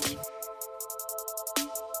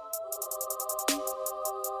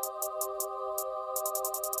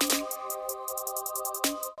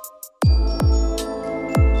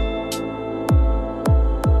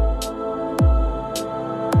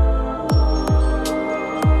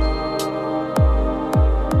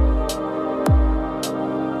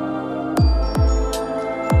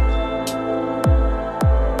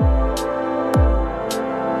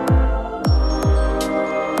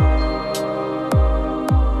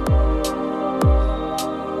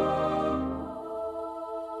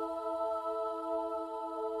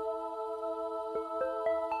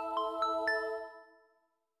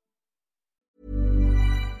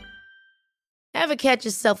 Ever catch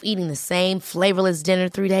yourself eating the same flavorless dinner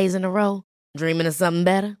 3 days in a row? Dreaming of something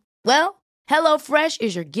better? Well, HelloFresh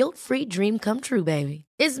is your guilt-free dream come true, baby.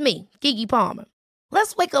 It's me, Keke Palmer.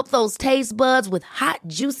 Let's wake up those taste buds with hot,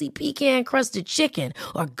 juicy pecan-crusted chicken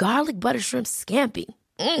or garlic butter shrimp scampi.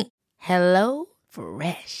 Hello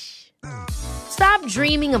Fresh. Stop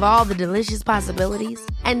dreaming of all the delicious possibilities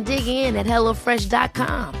and dig in at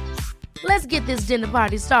HelloFresh.com. Let's get this dinner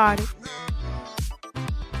party started.